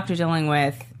have the doctor dealing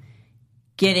with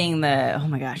getting oh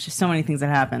my gosh, there's so many things that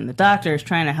happen. The doctor is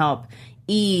trying to help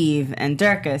Eve and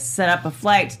Durkas set up a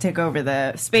flight to take over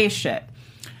the spaceship.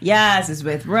 Yaz is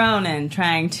with Ronan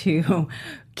trying to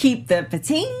keep the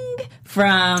pating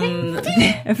from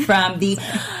the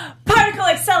particle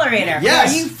accelerator.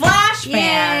 Yes. For you Flash fans.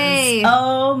 Yay.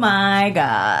 Oh my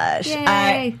gosh.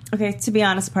 Yay. Okay, to be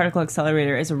honest, particle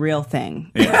accelerator is a real thing.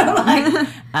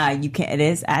 It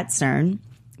is at CERN.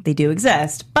 They do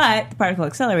exist, but the particle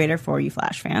accelerator, for you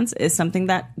Flash fans, is something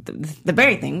that the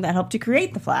very thing that helped to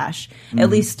create the Flash, at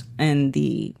least in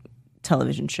the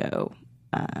television show.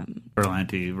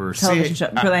 Berlanti-verse.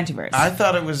 Berlanti-verse. I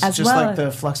thought it was As just well like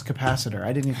the flux capacitor.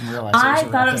 I didn't even realize I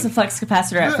thought it was a flux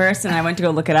capacitor at first, and I went to go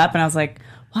look it up, and I was like,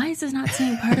 why is this not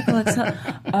saying particle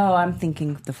accelerator? Oh, I'm thinking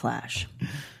of the Flash.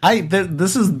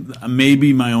 This is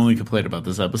maybe my only complaint about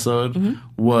this episode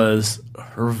was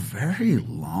her very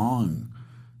long,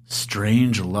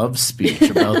 strange love speech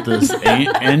about this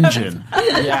engine.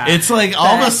 Yeah. It's like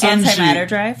all of a sudden antimatter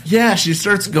drive? Yeah, she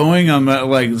starts going on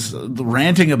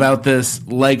ranting about this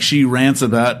like she rants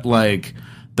about like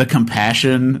the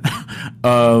compassion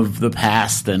of the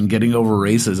past and getting over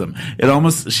racism.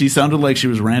 She sounded like she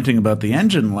was ranting about the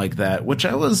engine like that, which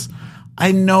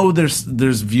I know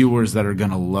there's viewers that are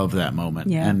going to love that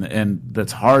moment, and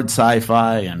that's hard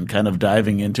sci-fi and kind of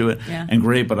diving into it and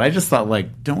great. But I just thought,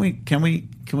 like, can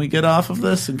we get off of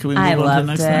this and can we move on to the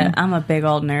next thing? I'm a big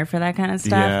old nerd for that kind of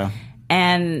stuff,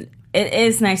 and it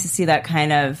is nice to see that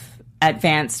kind of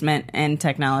advancement in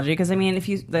technology. Because I mean, if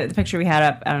the picture we had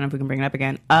up, I don't know if we can bring it up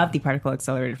again, of the particle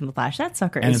accelerator from the Flash, that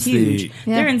sucker is huge.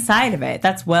 They're inside of it.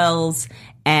 That's Wells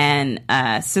and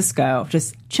Cisco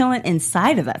just chilling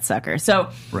inside of that sucker. So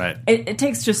it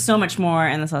takes just so much more,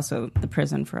 and that's also the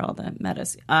prison for all the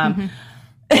metas.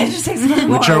 It just takes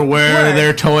more which are where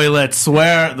their toilets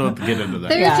where they'll get into that.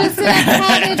 They're just in a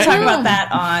private talk room. about that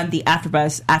on the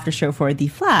AfterBuzz after show for The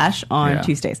Flash on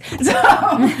Tuesdays. So,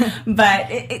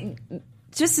 but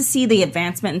just to see the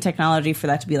advancement in technology for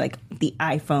that to be like the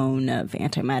iPhone of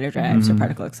antimatter drives or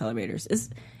particle accelerators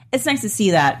it's nice to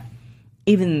see that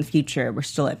even in the future we're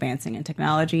still advancing in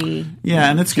technology.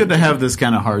 Yeah, and it's good to have this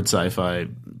kind of hard sci-fi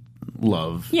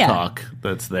love talk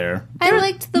that's there. I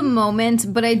liked the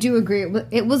moment, but I do agree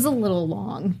it was a little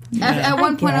long. At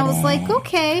one point I was like,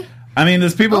 okay. I mean,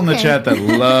 there's people in the chat that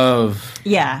love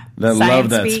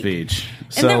that speech.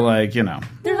 So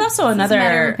there's also another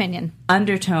matter of opinion.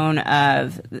 Undertone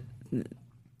of,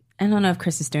 I don't know if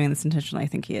Chris is doing this intentionally. I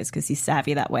think he is, because he's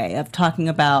savvy that way, of talking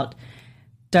about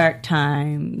dark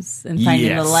times and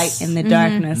finding the light in the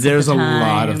darkness. There's a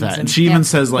lot of that. And she even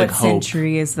says, like, what hope.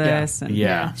 century is this? And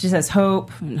she says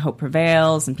hope, and hope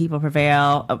prevails, and people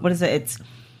prevail. What is it? It's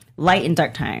light in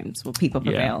dark times. Well, people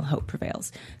prevail, hope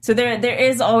prevails. So there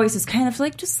is always this kind of,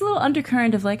 like, just a little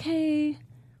undercurrent of, like, hey,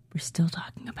 we're still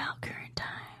talking about current times.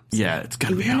 Yeah, it's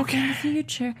going to be okay. In the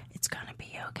future, it's going to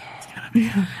be okay.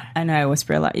 I know I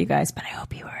whisper a lot, you guys, but I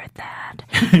hope you heard that.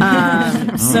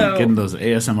 So getting those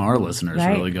ASMR listeners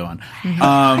really going.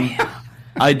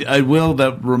 I will.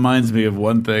 That reminds me of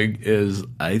one thing. Is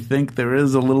I think there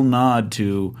is a little nod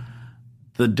to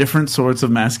the different sorts of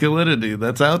masculinity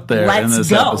that's out there in Let's this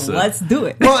go. episode. Let's do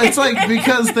it. Well, it's like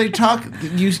because they talk.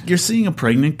 You're seeing a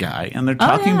pregnant guy, and they're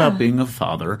talking about being a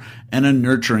father and a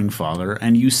nurturing father,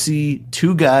 and you see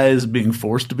two guys being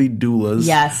forced to be doulas.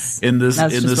 Yes, in this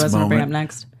that's in just this what I was gonna moment. bring up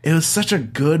next. It was such a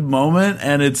good moment,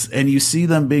 and you see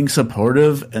them being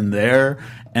supportive and there,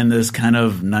 and this kind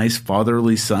of nice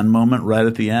fatherly son moment right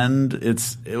at the end.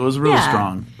 It was really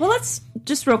strong. Well, let's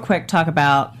just real quick talk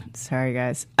about. Sorry,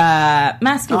 guys.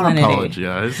 Masculinity. Don't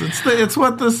apologize. It's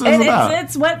what this is about.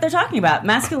 It's what they're talking about.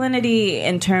 Masculinity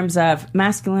in terms of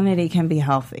masculinity can be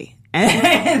healthy.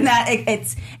 And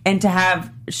and to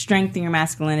have strength in your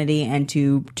masculinity and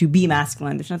to be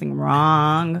masculine. There's nothing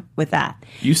wrong with that.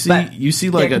 You see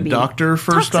like a doctor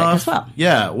first off. As well.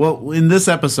 Yeah. Well, in this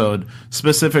episode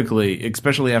specifically,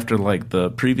 especially after like the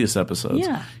previous episodes,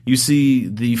 you see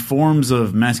the forms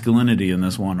of masculinity in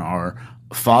this one are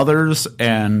fathers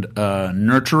and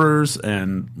nurturers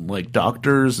and like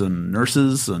doctors and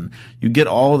nurses, and you get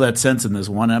all of that sense in this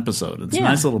one episode. It's a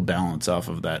nice little balance off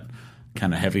of that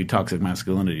kind of heavy toxic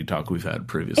masculinity talk we've had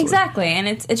previously. Exactly, and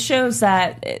it shows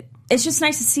that it's just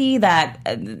nice to see that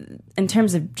in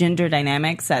terms of gender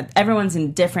dynamics that everyone's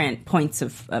in different points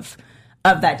of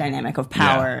that dynamic of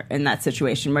power in that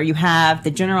situation, where you have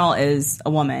the general is a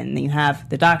woman, then you have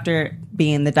the doctor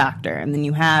being the doctor, and then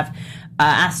you have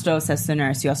Astos as the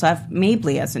nurse. You also have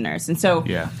Mabley as a nurse, and so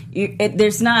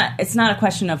it's not a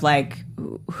question of like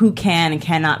who can and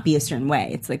cannot be a certain way.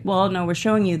 It's like, well, no, we're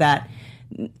showing you that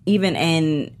even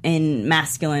in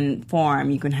masculine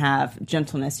form, you can have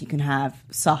gentleness, you can have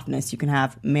softness, you can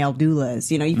have male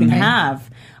doulas. You know, you can have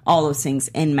all those things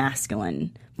in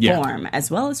masculine form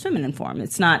as well as feminine form.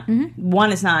 It's not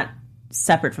one is not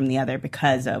separate from the other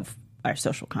because of our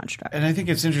social construct. And I think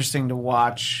it's interesting to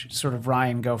watch sort of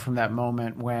Ryan go from that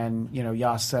moment when,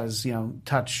 Yas says,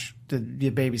 touch the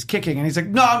baby's kicking, and he's like,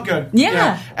 no, I'm good.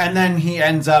 Yeah. And then he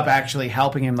ends up actually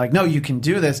helping him, like, no, you can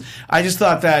do this. I just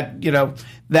thought that,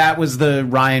 that was the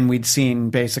Ryan we'd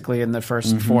seen basically in the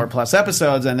first 4+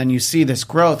 episodes. And then you see this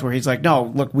growth where he's like,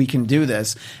 no, look, we can do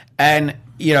this. And,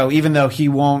 even though he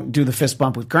won't do the fist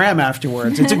bump with Graham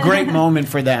afterwards, it's a great moment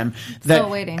for them. That, Still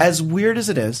waiting. as weird as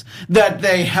it is, that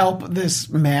they help this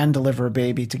man deliver a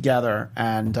baby together.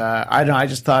 And I don't know, I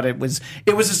just thought it was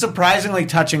a surprisingly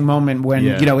touching moment when,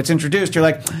 it's introduced. You're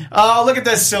like, oh, look at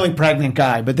this silly pregnant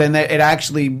guy. But then it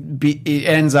actually it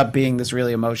ends up being this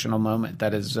really emotional moment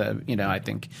that is, I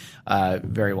think,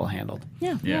 very well handled.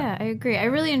 Yeah, I agree. I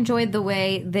really enjoyed the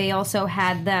way they also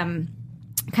had them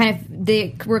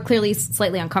they were clearly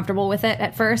slightly uncomfortable with it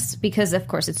at first because, of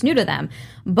course, it's new to them.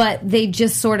 But they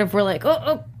just sort of were like,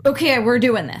 oh okay, we're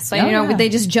doing this. So, they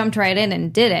just jumped right in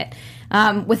and did it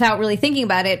without really thinking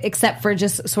about it, except for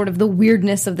just sort of the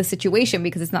weirdness of the situation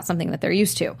because it's not something that they're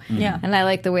used to. Yeah. And I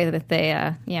like the way that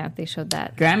they showed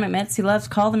that. Graham admits he loves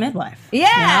Call the Midwife.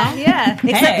 Yeah, yeah.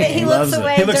 Except that he looks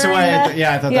away. He looks during away. the-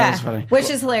 I thought that was funny. Which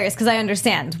is hilarious because I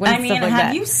understand when stuff like have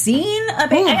that. you seen a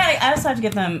baby? I also have to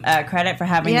give them credit for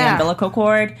having the umbilical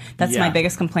cord. That's my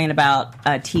biggest complaint about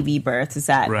TV births is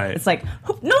that it's like,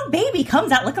 no baby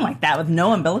comes out looking like that with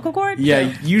no umbilical cord.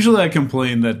 Yeah, usually I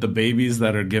complain that the babies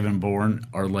that are given born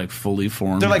are like fully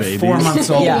formed They're like babies. 4 months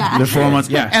old. They're 4 months.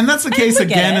 Yeah. And that's the case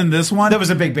again in this one. That was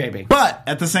a big baby. But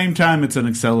at the same time, it's an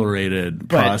accelerated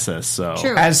process. So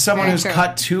True. As someone Very who's true.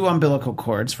 cut 2 umbilical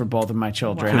cords for both of my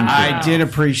children, Wow. I did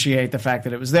appreciate the fact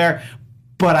that it was there.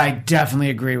 But I definitely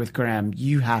agree with Graham.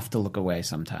 You have to look away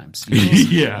sometimes.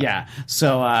 Yeah.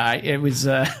 So it was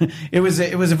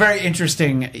a very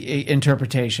interesting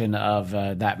interpretation of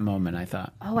that moment, I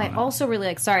thought. Oh, I also really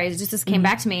like. Sorry, it just came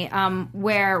back to me.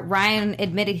 Where Ryan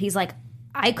admitted he's like,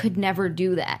 I could never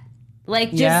do that.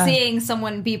 Like just seeing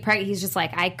someone be pregnant, he's just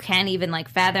like, I can't even like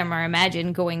fathom or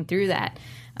imagine going through that.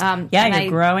 You're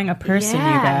growing a person, you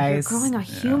guys. You're growing a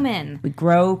human. We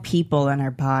grow people in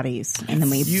our bodies, and then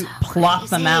we plop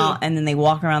them out, and then they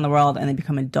walk around the world, and they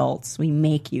become adults. We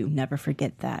make you. Never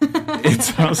forget that. It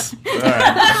sounds all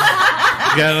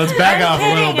right. Yeah, let's back off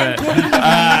a little bit.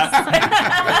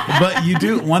 But you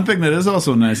do one thing that is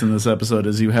also nice in this episode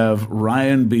is you have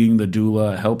Ryan being the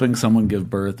doula, helping someone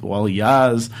give birth, while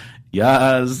Yaz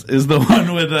is the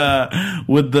one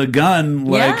with the gun,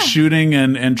 like shooting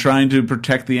and trying to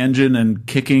protect the engine and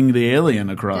kicking the alien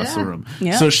across the room.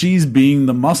 Yeah. So she's being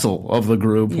the muscle of the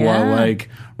group, while like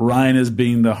Ryan is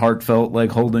being the heartfelt,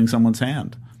 like holding someone's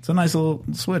hand. It's a nice little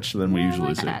switch than we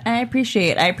usually see. I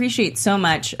appreciate so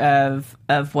much of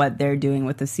what they're doing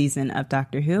with the season of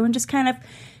Doctor Who, and just kind of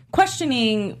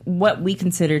questioning what we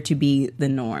consider to be the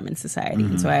norm in society.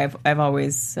 And so I've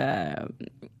always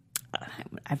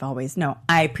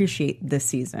I appreciate this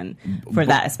season for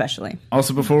that especially.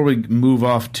 Also, before we move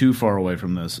off too far away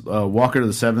from this, Walker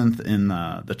the Seventh in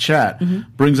the chat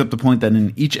brings up the point that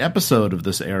in each episode of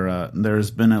this era,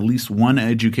 there's been at least one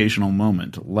educational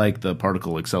moment, like the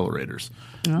particle accelerators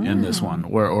in this one,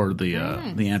 or the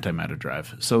antimatter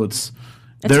drive. So it's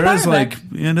it's a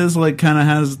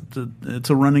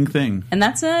running thing, and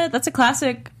that's a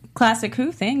classic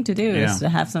Who thing to do is to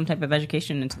have some type of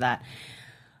education into that.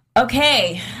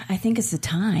 Okay, I think it's the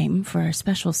time for our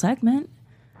special segment.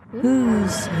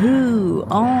 Who's Who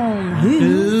on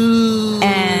Who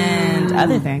and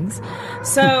other things.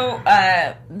 So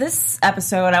this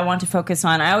episode I want to focus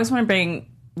on. I always want to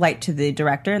bring light to the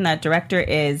director, and that director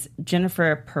is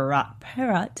Jennifer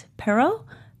Perrott.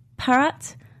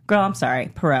 Girl, I'm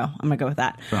sorry, Perot. I'm gonna go with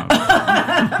that.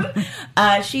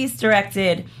 She's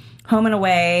directed Home and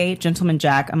Away, Gentleman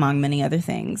Jack, among many other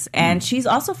things. And she's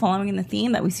also following in the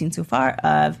theme that we've seen so far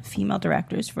of female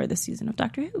directors for this season of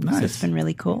Doctor Who. Nice. So it's been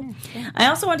really cool. I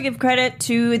also want to give credit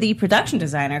to the production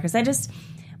designer, because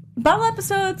bottle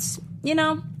episodes,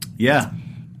 Yeah.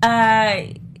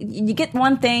 You get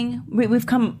one thing. We've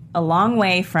come a long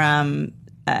way from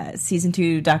season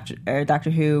 2 Doctor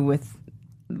Who with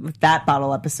that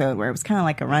bottle episode where it was kind of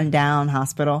like a rundown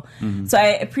hospital. So I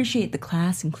appreciate the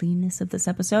class and cleanness of this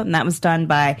episode, and that was done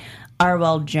by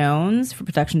Arwell Jones for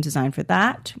production design for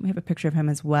that. We have a picture of him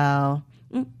as well.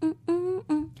 There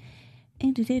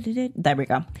we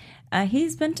go.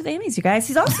 He's been to the Emmys, you guys.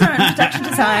 He's also done production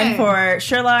design for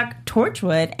Sherlock,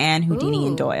 Torchwood, and Houdini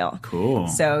and Doyle. Cool.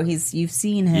 So you've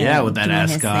seen him with that doing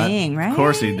ascot. His thing, right? Of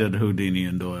course he did Houdini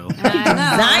and Doyle.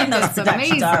 Designed those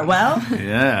productions are well.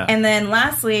 Yeah. And then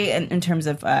lastly, in terms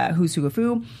of Who's Who of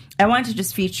Who, I wanted to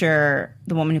just feature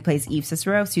the woman who plays Eve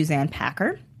Cicero, Suzanne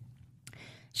Packer.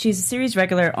 She's a series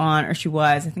regular on, or she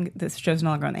was, I think this show's no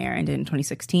longer on the air, ended in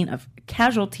 2016, of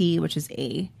Casualty, which is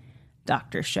a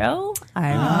doctor show.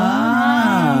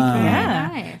 Yeah.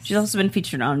 Nice. She's also been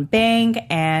featured on Bang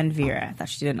and Vera. I thought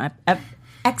she did an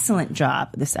excellent job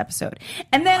this episode.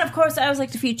 And then, of course, I always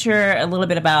like to feature a little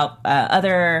bit about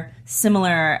other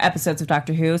similar episodes of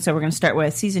Doctor Who. So we're going to start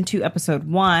with Season 2, Episode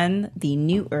 1, The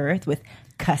New Earth, with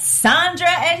Cassandra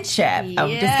and Shep. Yes. Oh,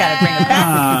 we just got to bring it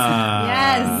back.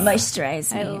 Yes.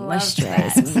 Moisturize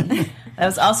me. That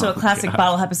was also a classic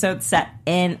bottle episode set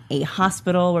in a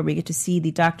hospital where we get to see the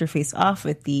doctor face off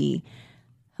with the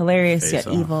hilarious yet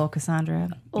evil Cassandra.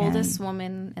 Oldest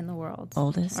woman in the world.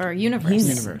 Oldest. Or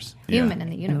universe. Human in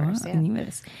the universe,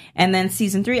 And then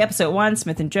Season 3, Episode 1,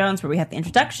 Smith and Jones, where we have the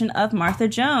introduction of Martha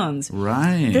Jones.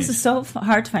 Right. This is so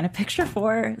hard to find a picture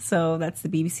for, so that's the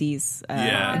BBC's.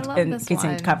 I love this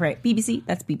one. Copyright BBC,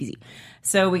 that's BBC.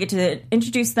 So we get to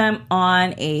introduce them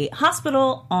on a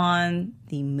hospital on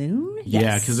the moon.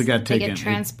 Yeah, because it got taken. They get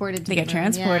transported. They get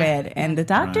transported, and the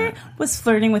doctor was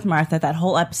flirting with Martha that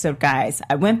whole episode, guys.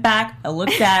 I went back, I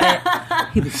looked at it.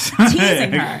 He was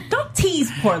teasing her. Don't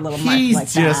tease poor little Martha like that.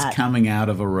 He's just coming out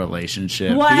of a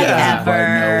relationship.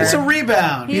 Whatever. It's a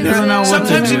rebound. He doesn't know what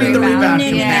Sometimes to you do. need the rebound No.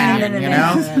 companion,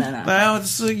 No. Well,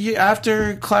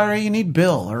 after Clara, you need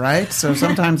Bill, all right? So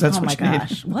sometimes that's what you need.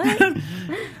 What?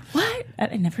 What?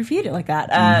 I never viewed it like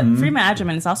that. Freema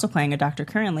Agyeman is also playing a doctor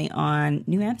currently on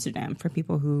New Amsterdam for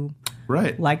people who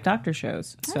like doctor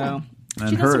shows. So And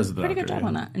she her does as a the pretty doctor, good job yeah.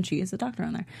 on that, and she is the doctor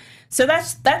on there. So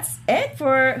that's it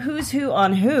for Who's Who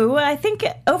on Who. I think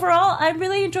overall, I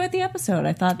really enjoyed the episode.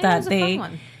 I thought that they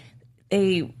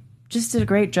just did a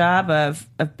great job of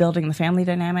building the family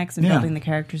dynamics and building the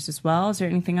characters as well. Is there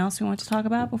anything else we want to talk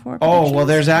about before? Oh, well,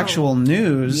 there's actual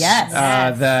news Yes.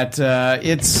 that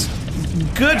it's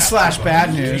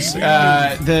good/bad news.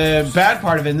 The bad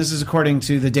part of it, and this is according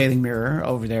to the Daily Mirror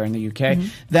over there in the UK,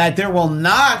 that there will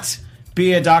not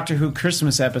be a Doctor Who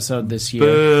Christmas episode this year.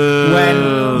 Boo.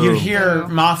 When you hear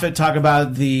Moffat talk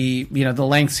about the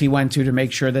lengths he went to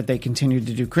make sure that they continued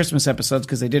to do Christmas episodes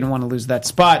because they didn't want to lose that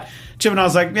spot, Chip and I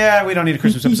was like, yeah, we don't need a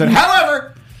Christmas episode.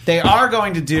 However, they are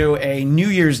going to do a New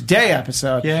Year's Day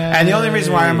episode. Yay. And the only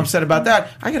reason why I'm upset about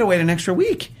that, I got to wait an extra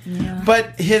week. Yeah.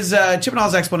 But his Chip and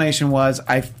All's explanation was,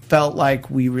 I felt like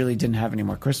we really didn't have any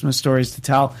more Christmas stories to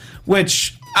tell,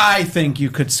 which I think you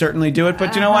could certainly do it.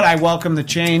 But you know what? I welcome the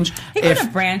change. He could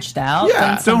have branched out.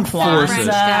 Yeah, done some don't force it.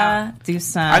 Kwanzaa, do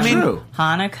some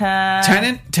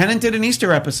Hanukkah. Tennant did an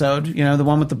Easter episode, the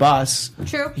one with the bus.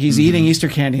 True. He's eating Easter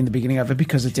candy in the beginning of it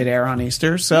because it did air on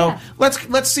Easter. So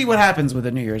let's see what happens with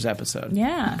a New Year's episode.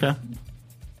 Yeah. Okay.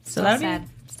 So that would be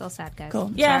Still sad, guys. Cool.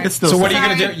 I'm Yeah. sorry. It's still So what are you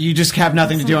sad. going to do? You just have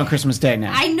nothing to do on Christmas Day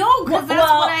now. I know, because that's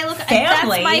Well, what I look at.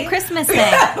 family. That's my Christmas thing.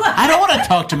 I don't want to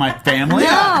talk to my family. No.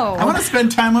 I want to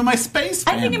spend time with my space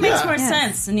I family. think it makes more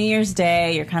sense. New Year's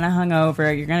Day, you're kind of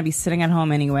hungover. You're going to be sitting at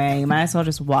home anyway. You might as well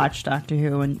just watch Doctor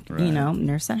Who and,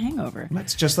 nurse that hangover.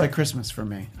 That's just like Christmas for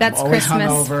me. That's I'm always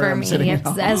Christmas hungover, for I'm me sitting at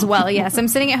home. as well. Yes, I'm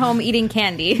sitting at home eating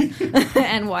candy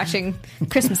and watching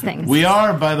Christmas things. We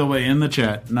are, by the way, in the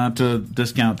chat, not to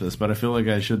discount this, but I feel like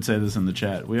I should say this in the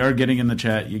chat. We are getting in the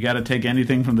chat. You got to take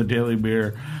anything from the Daily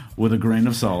Beer with a grain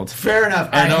of salt. Fair enough.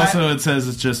 And also it says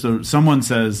it's just someone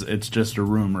says it's just a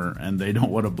rumor and they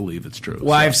don't want to believe it's true.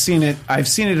 Well, I've seen it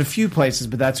a few places,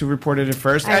 but that's who reported it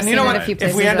first. I've And you know seen it what? a few If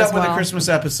we places end up as with a well. Christmas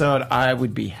episode, I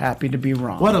would be happy to be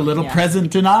wrong. What a little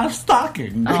present in our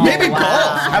stocking. Maybe both.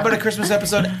 How about a Christmas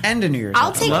episode and a New Year's I'll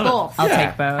episode? take both. I'll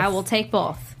take both. I will take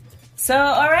both. So,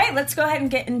 all right, let's go ahead and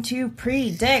get into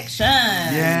predictions.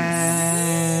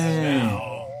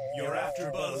 Your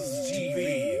AfterBuzz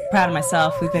TV. Proud of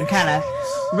myself. We've been kind of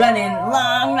running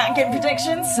long, not getting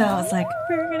predictions, so I was like,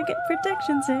 we're going to get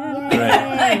predictions in.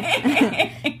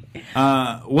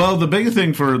 Well, the big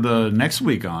thing for the next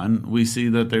week on, we see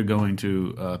that they're going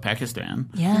to Pakistan.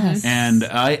 Yes. And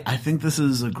I think this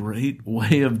is a great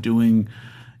way of doing,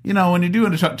 when you do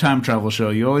a time travel show,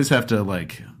 you always have to,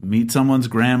 meet someone's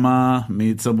grandma,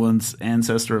 meet someone's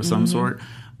ancestor of some sort,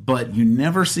 but you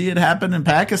never see it happen in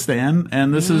Pakistan,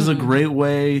 and this is a great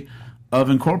way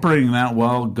of incorporating that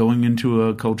while going into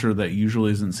a culture that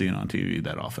usually isn't seen on TV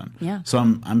that often. Yeah. So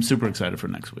I'm super excited for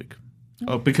next week.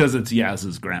 Oh, because it's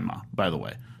Yaz's grandma, by the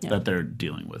way, that they're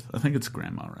dealing with. I think it's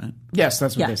grandma, right? Yes,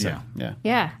 that's what Yeah. they say. Yeah.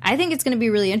 Yeah, I think it's going to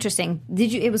be really interesting. They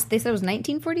said it was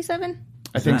 1947?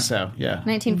 I think so, yeah.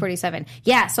 1947.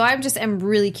 Yeah, so I'm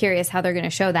really curious how they're going to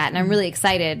show that, and I'm really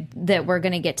excited that we're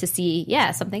going to get to see,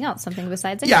 something else, something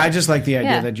besides Yeah, I just like the idea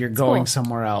Yeah, that you're it's going cool.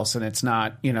 somewhere else, and it's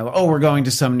not, we're going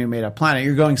to some new made-up planet.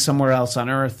 You're going somewhere else on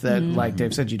Earth that, like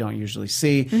Dave said, you don't usually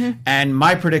see. And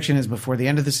my prediction is before the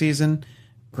end of the season,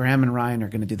 Graham and Ryan are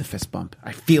going to do the fist bump.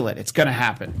 I feel it. It's going to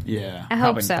happen. Yeah. I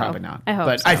hope so. Probably not. I hope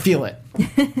but so. I feel it.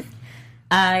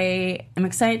 I am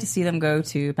excited to see them go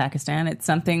to Pakistan. It's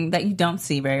something that you don't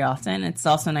see very often. It's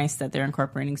also nice that they're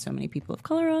incorporating so many people of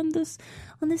color on this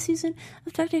season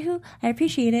of Doctor Who. I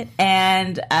appreciate it.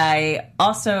 And I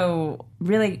also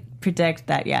really predict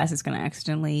that Yaz is going to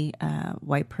accidentally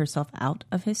wipe herself out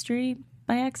of history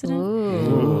by accident.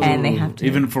 Ooh. And they have to...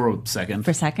 Even for a second.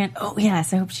 For a second? Oh,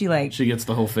 yes. I hope she She gets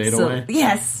the whole fade So, away.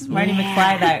 yes, Marty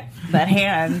McFly, that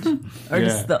hand, or Yeah.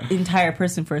 just the entire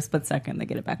person for a split second, they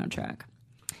get it back on track.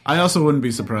 I also wouldn't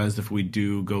be surprised if we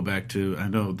do go back to, I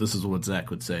know this is what Zach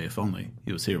would say if only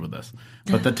he was here with us.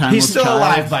 But the timeless He's still child,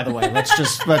 alive, by the way. Let's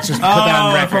just put that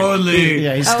on record. if only.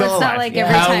 Yeah, he's Oh, still it's alive. not like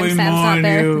every How time we Sam's not mourn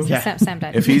there. you. Sam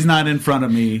died. If he's not in front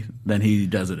of me, then he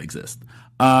doesn't exist.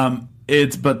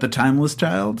 But the timeless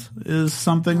child is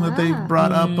something that they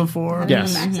brought up before.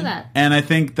 Yes. Back to that. And I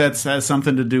think that has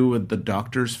something to do with the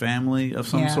Doctor's family of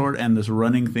some Yeah. sort and this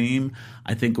running theme.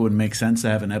 I think it would make sense to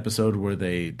have an episode where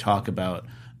they talk about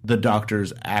the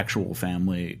Doctor's actual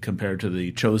family compared to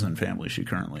the chosen family she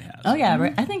currently has. Oh,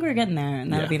 yeah, I think we're getting there,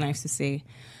 and that would Yeah. be nice to see.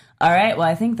 All right, well,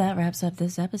 I think that wraps up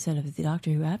this episode of the Doctor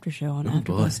Who After Show on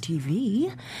AfterBuzz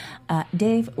TV.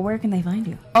 Dave, where can they find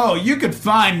you? Oh, you could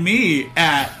find me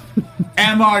at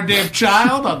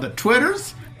MrDaveChild on the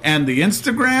Twitters and the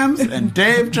Instagrams and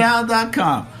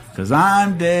DaveChild.com because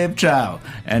I'm Dave Child.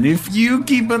 And if you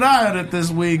keep an eye on it this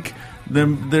week,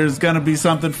 then there's going to be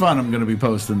something fun I'm going to be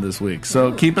posting this week.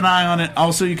 So keep an eye on it.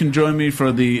 Also, you can join me for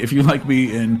if you like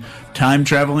me in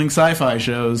time-traveling sci-fi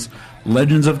shows,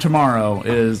 Legends of Tomorrow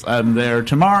I'm there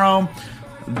tomorrow,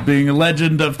 being a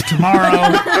legend of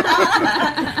tomorrow,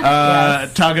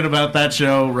 talking about that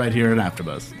show right here at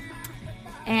AfterBuzz.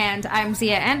 And I'm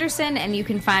Zia Anderson, and you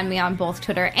can find me on both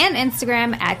Twitter and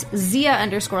Instagram at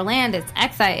Zia_land. It's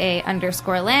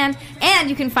XIA_land. And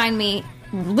you can find me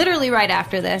literally right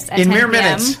after this at In 10 mere p.m.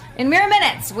 minutes. In mere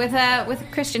minutes with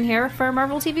Christian here for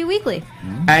Marvel TV Weekly.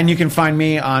 And you can find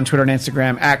me on Twitter and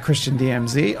Instagram at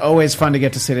ChristianDMZ. Always fun to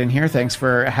get to sit in here. Thanks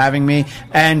for having me.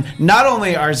 And not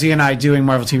only are Z and I doing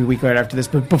Marvel TV Weekly right after this,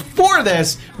 but before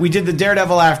this, we did the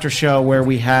Daredevil After Show where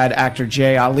we had actor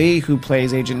Jay Ali, who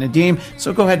plays Agent Nadeem.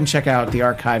 So go ahead and check out the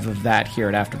archive of that here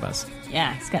at AfterBuzz.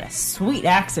 Yeah, he's got a sweet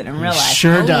accent in real life.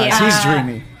 Sure does. yeah. He's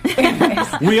dreamy.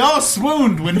 We all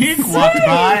swooned when he walked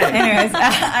by. Anyways,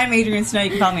 I'm Adrian Snow.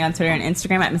 You can follow me on Twitter and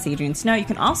Instagram at Miss Adrian Snow. You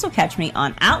can also catch me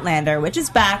on Outlander, which is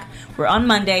back. We're on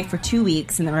Monday for 2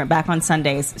 weeks, and then we're back on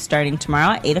Sundays starting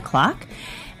tomorrow at 8 o'clock.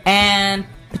 And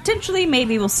potentially,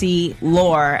 maybe we'll see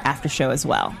Lore after show as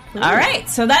well. All right,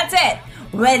 so that's it.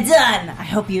 We're done. I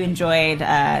hope you enjoyed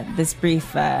this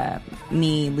brief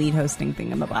me lead hosting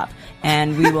thingamabob.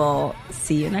 And we will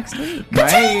see you next week.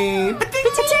 Bye.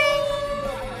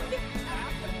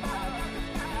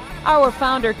 Our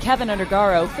founder, Kevin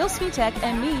Undergaro, Phil Svitek,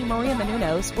 and me, Maria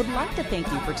Menounos, would like to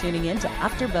thank you for tuning in to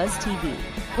AfterBuzz TV.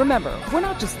 Remember, we're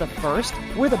not just the first,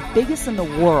 we're the biggest in the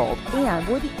world, and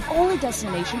we're the only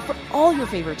destination for all your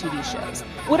favorite TV shows.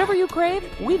 Whatever you crave,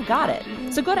 we've got it.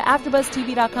 So go to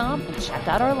AfterBuzzTV.com and check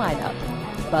out our lineup.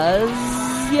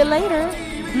 Buzz you later.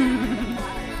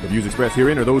 The views expressed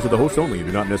herein are those of the hosts only and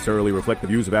do not necessarily reflect the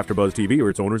views of AfterBuzz TV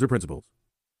or its owners or principals.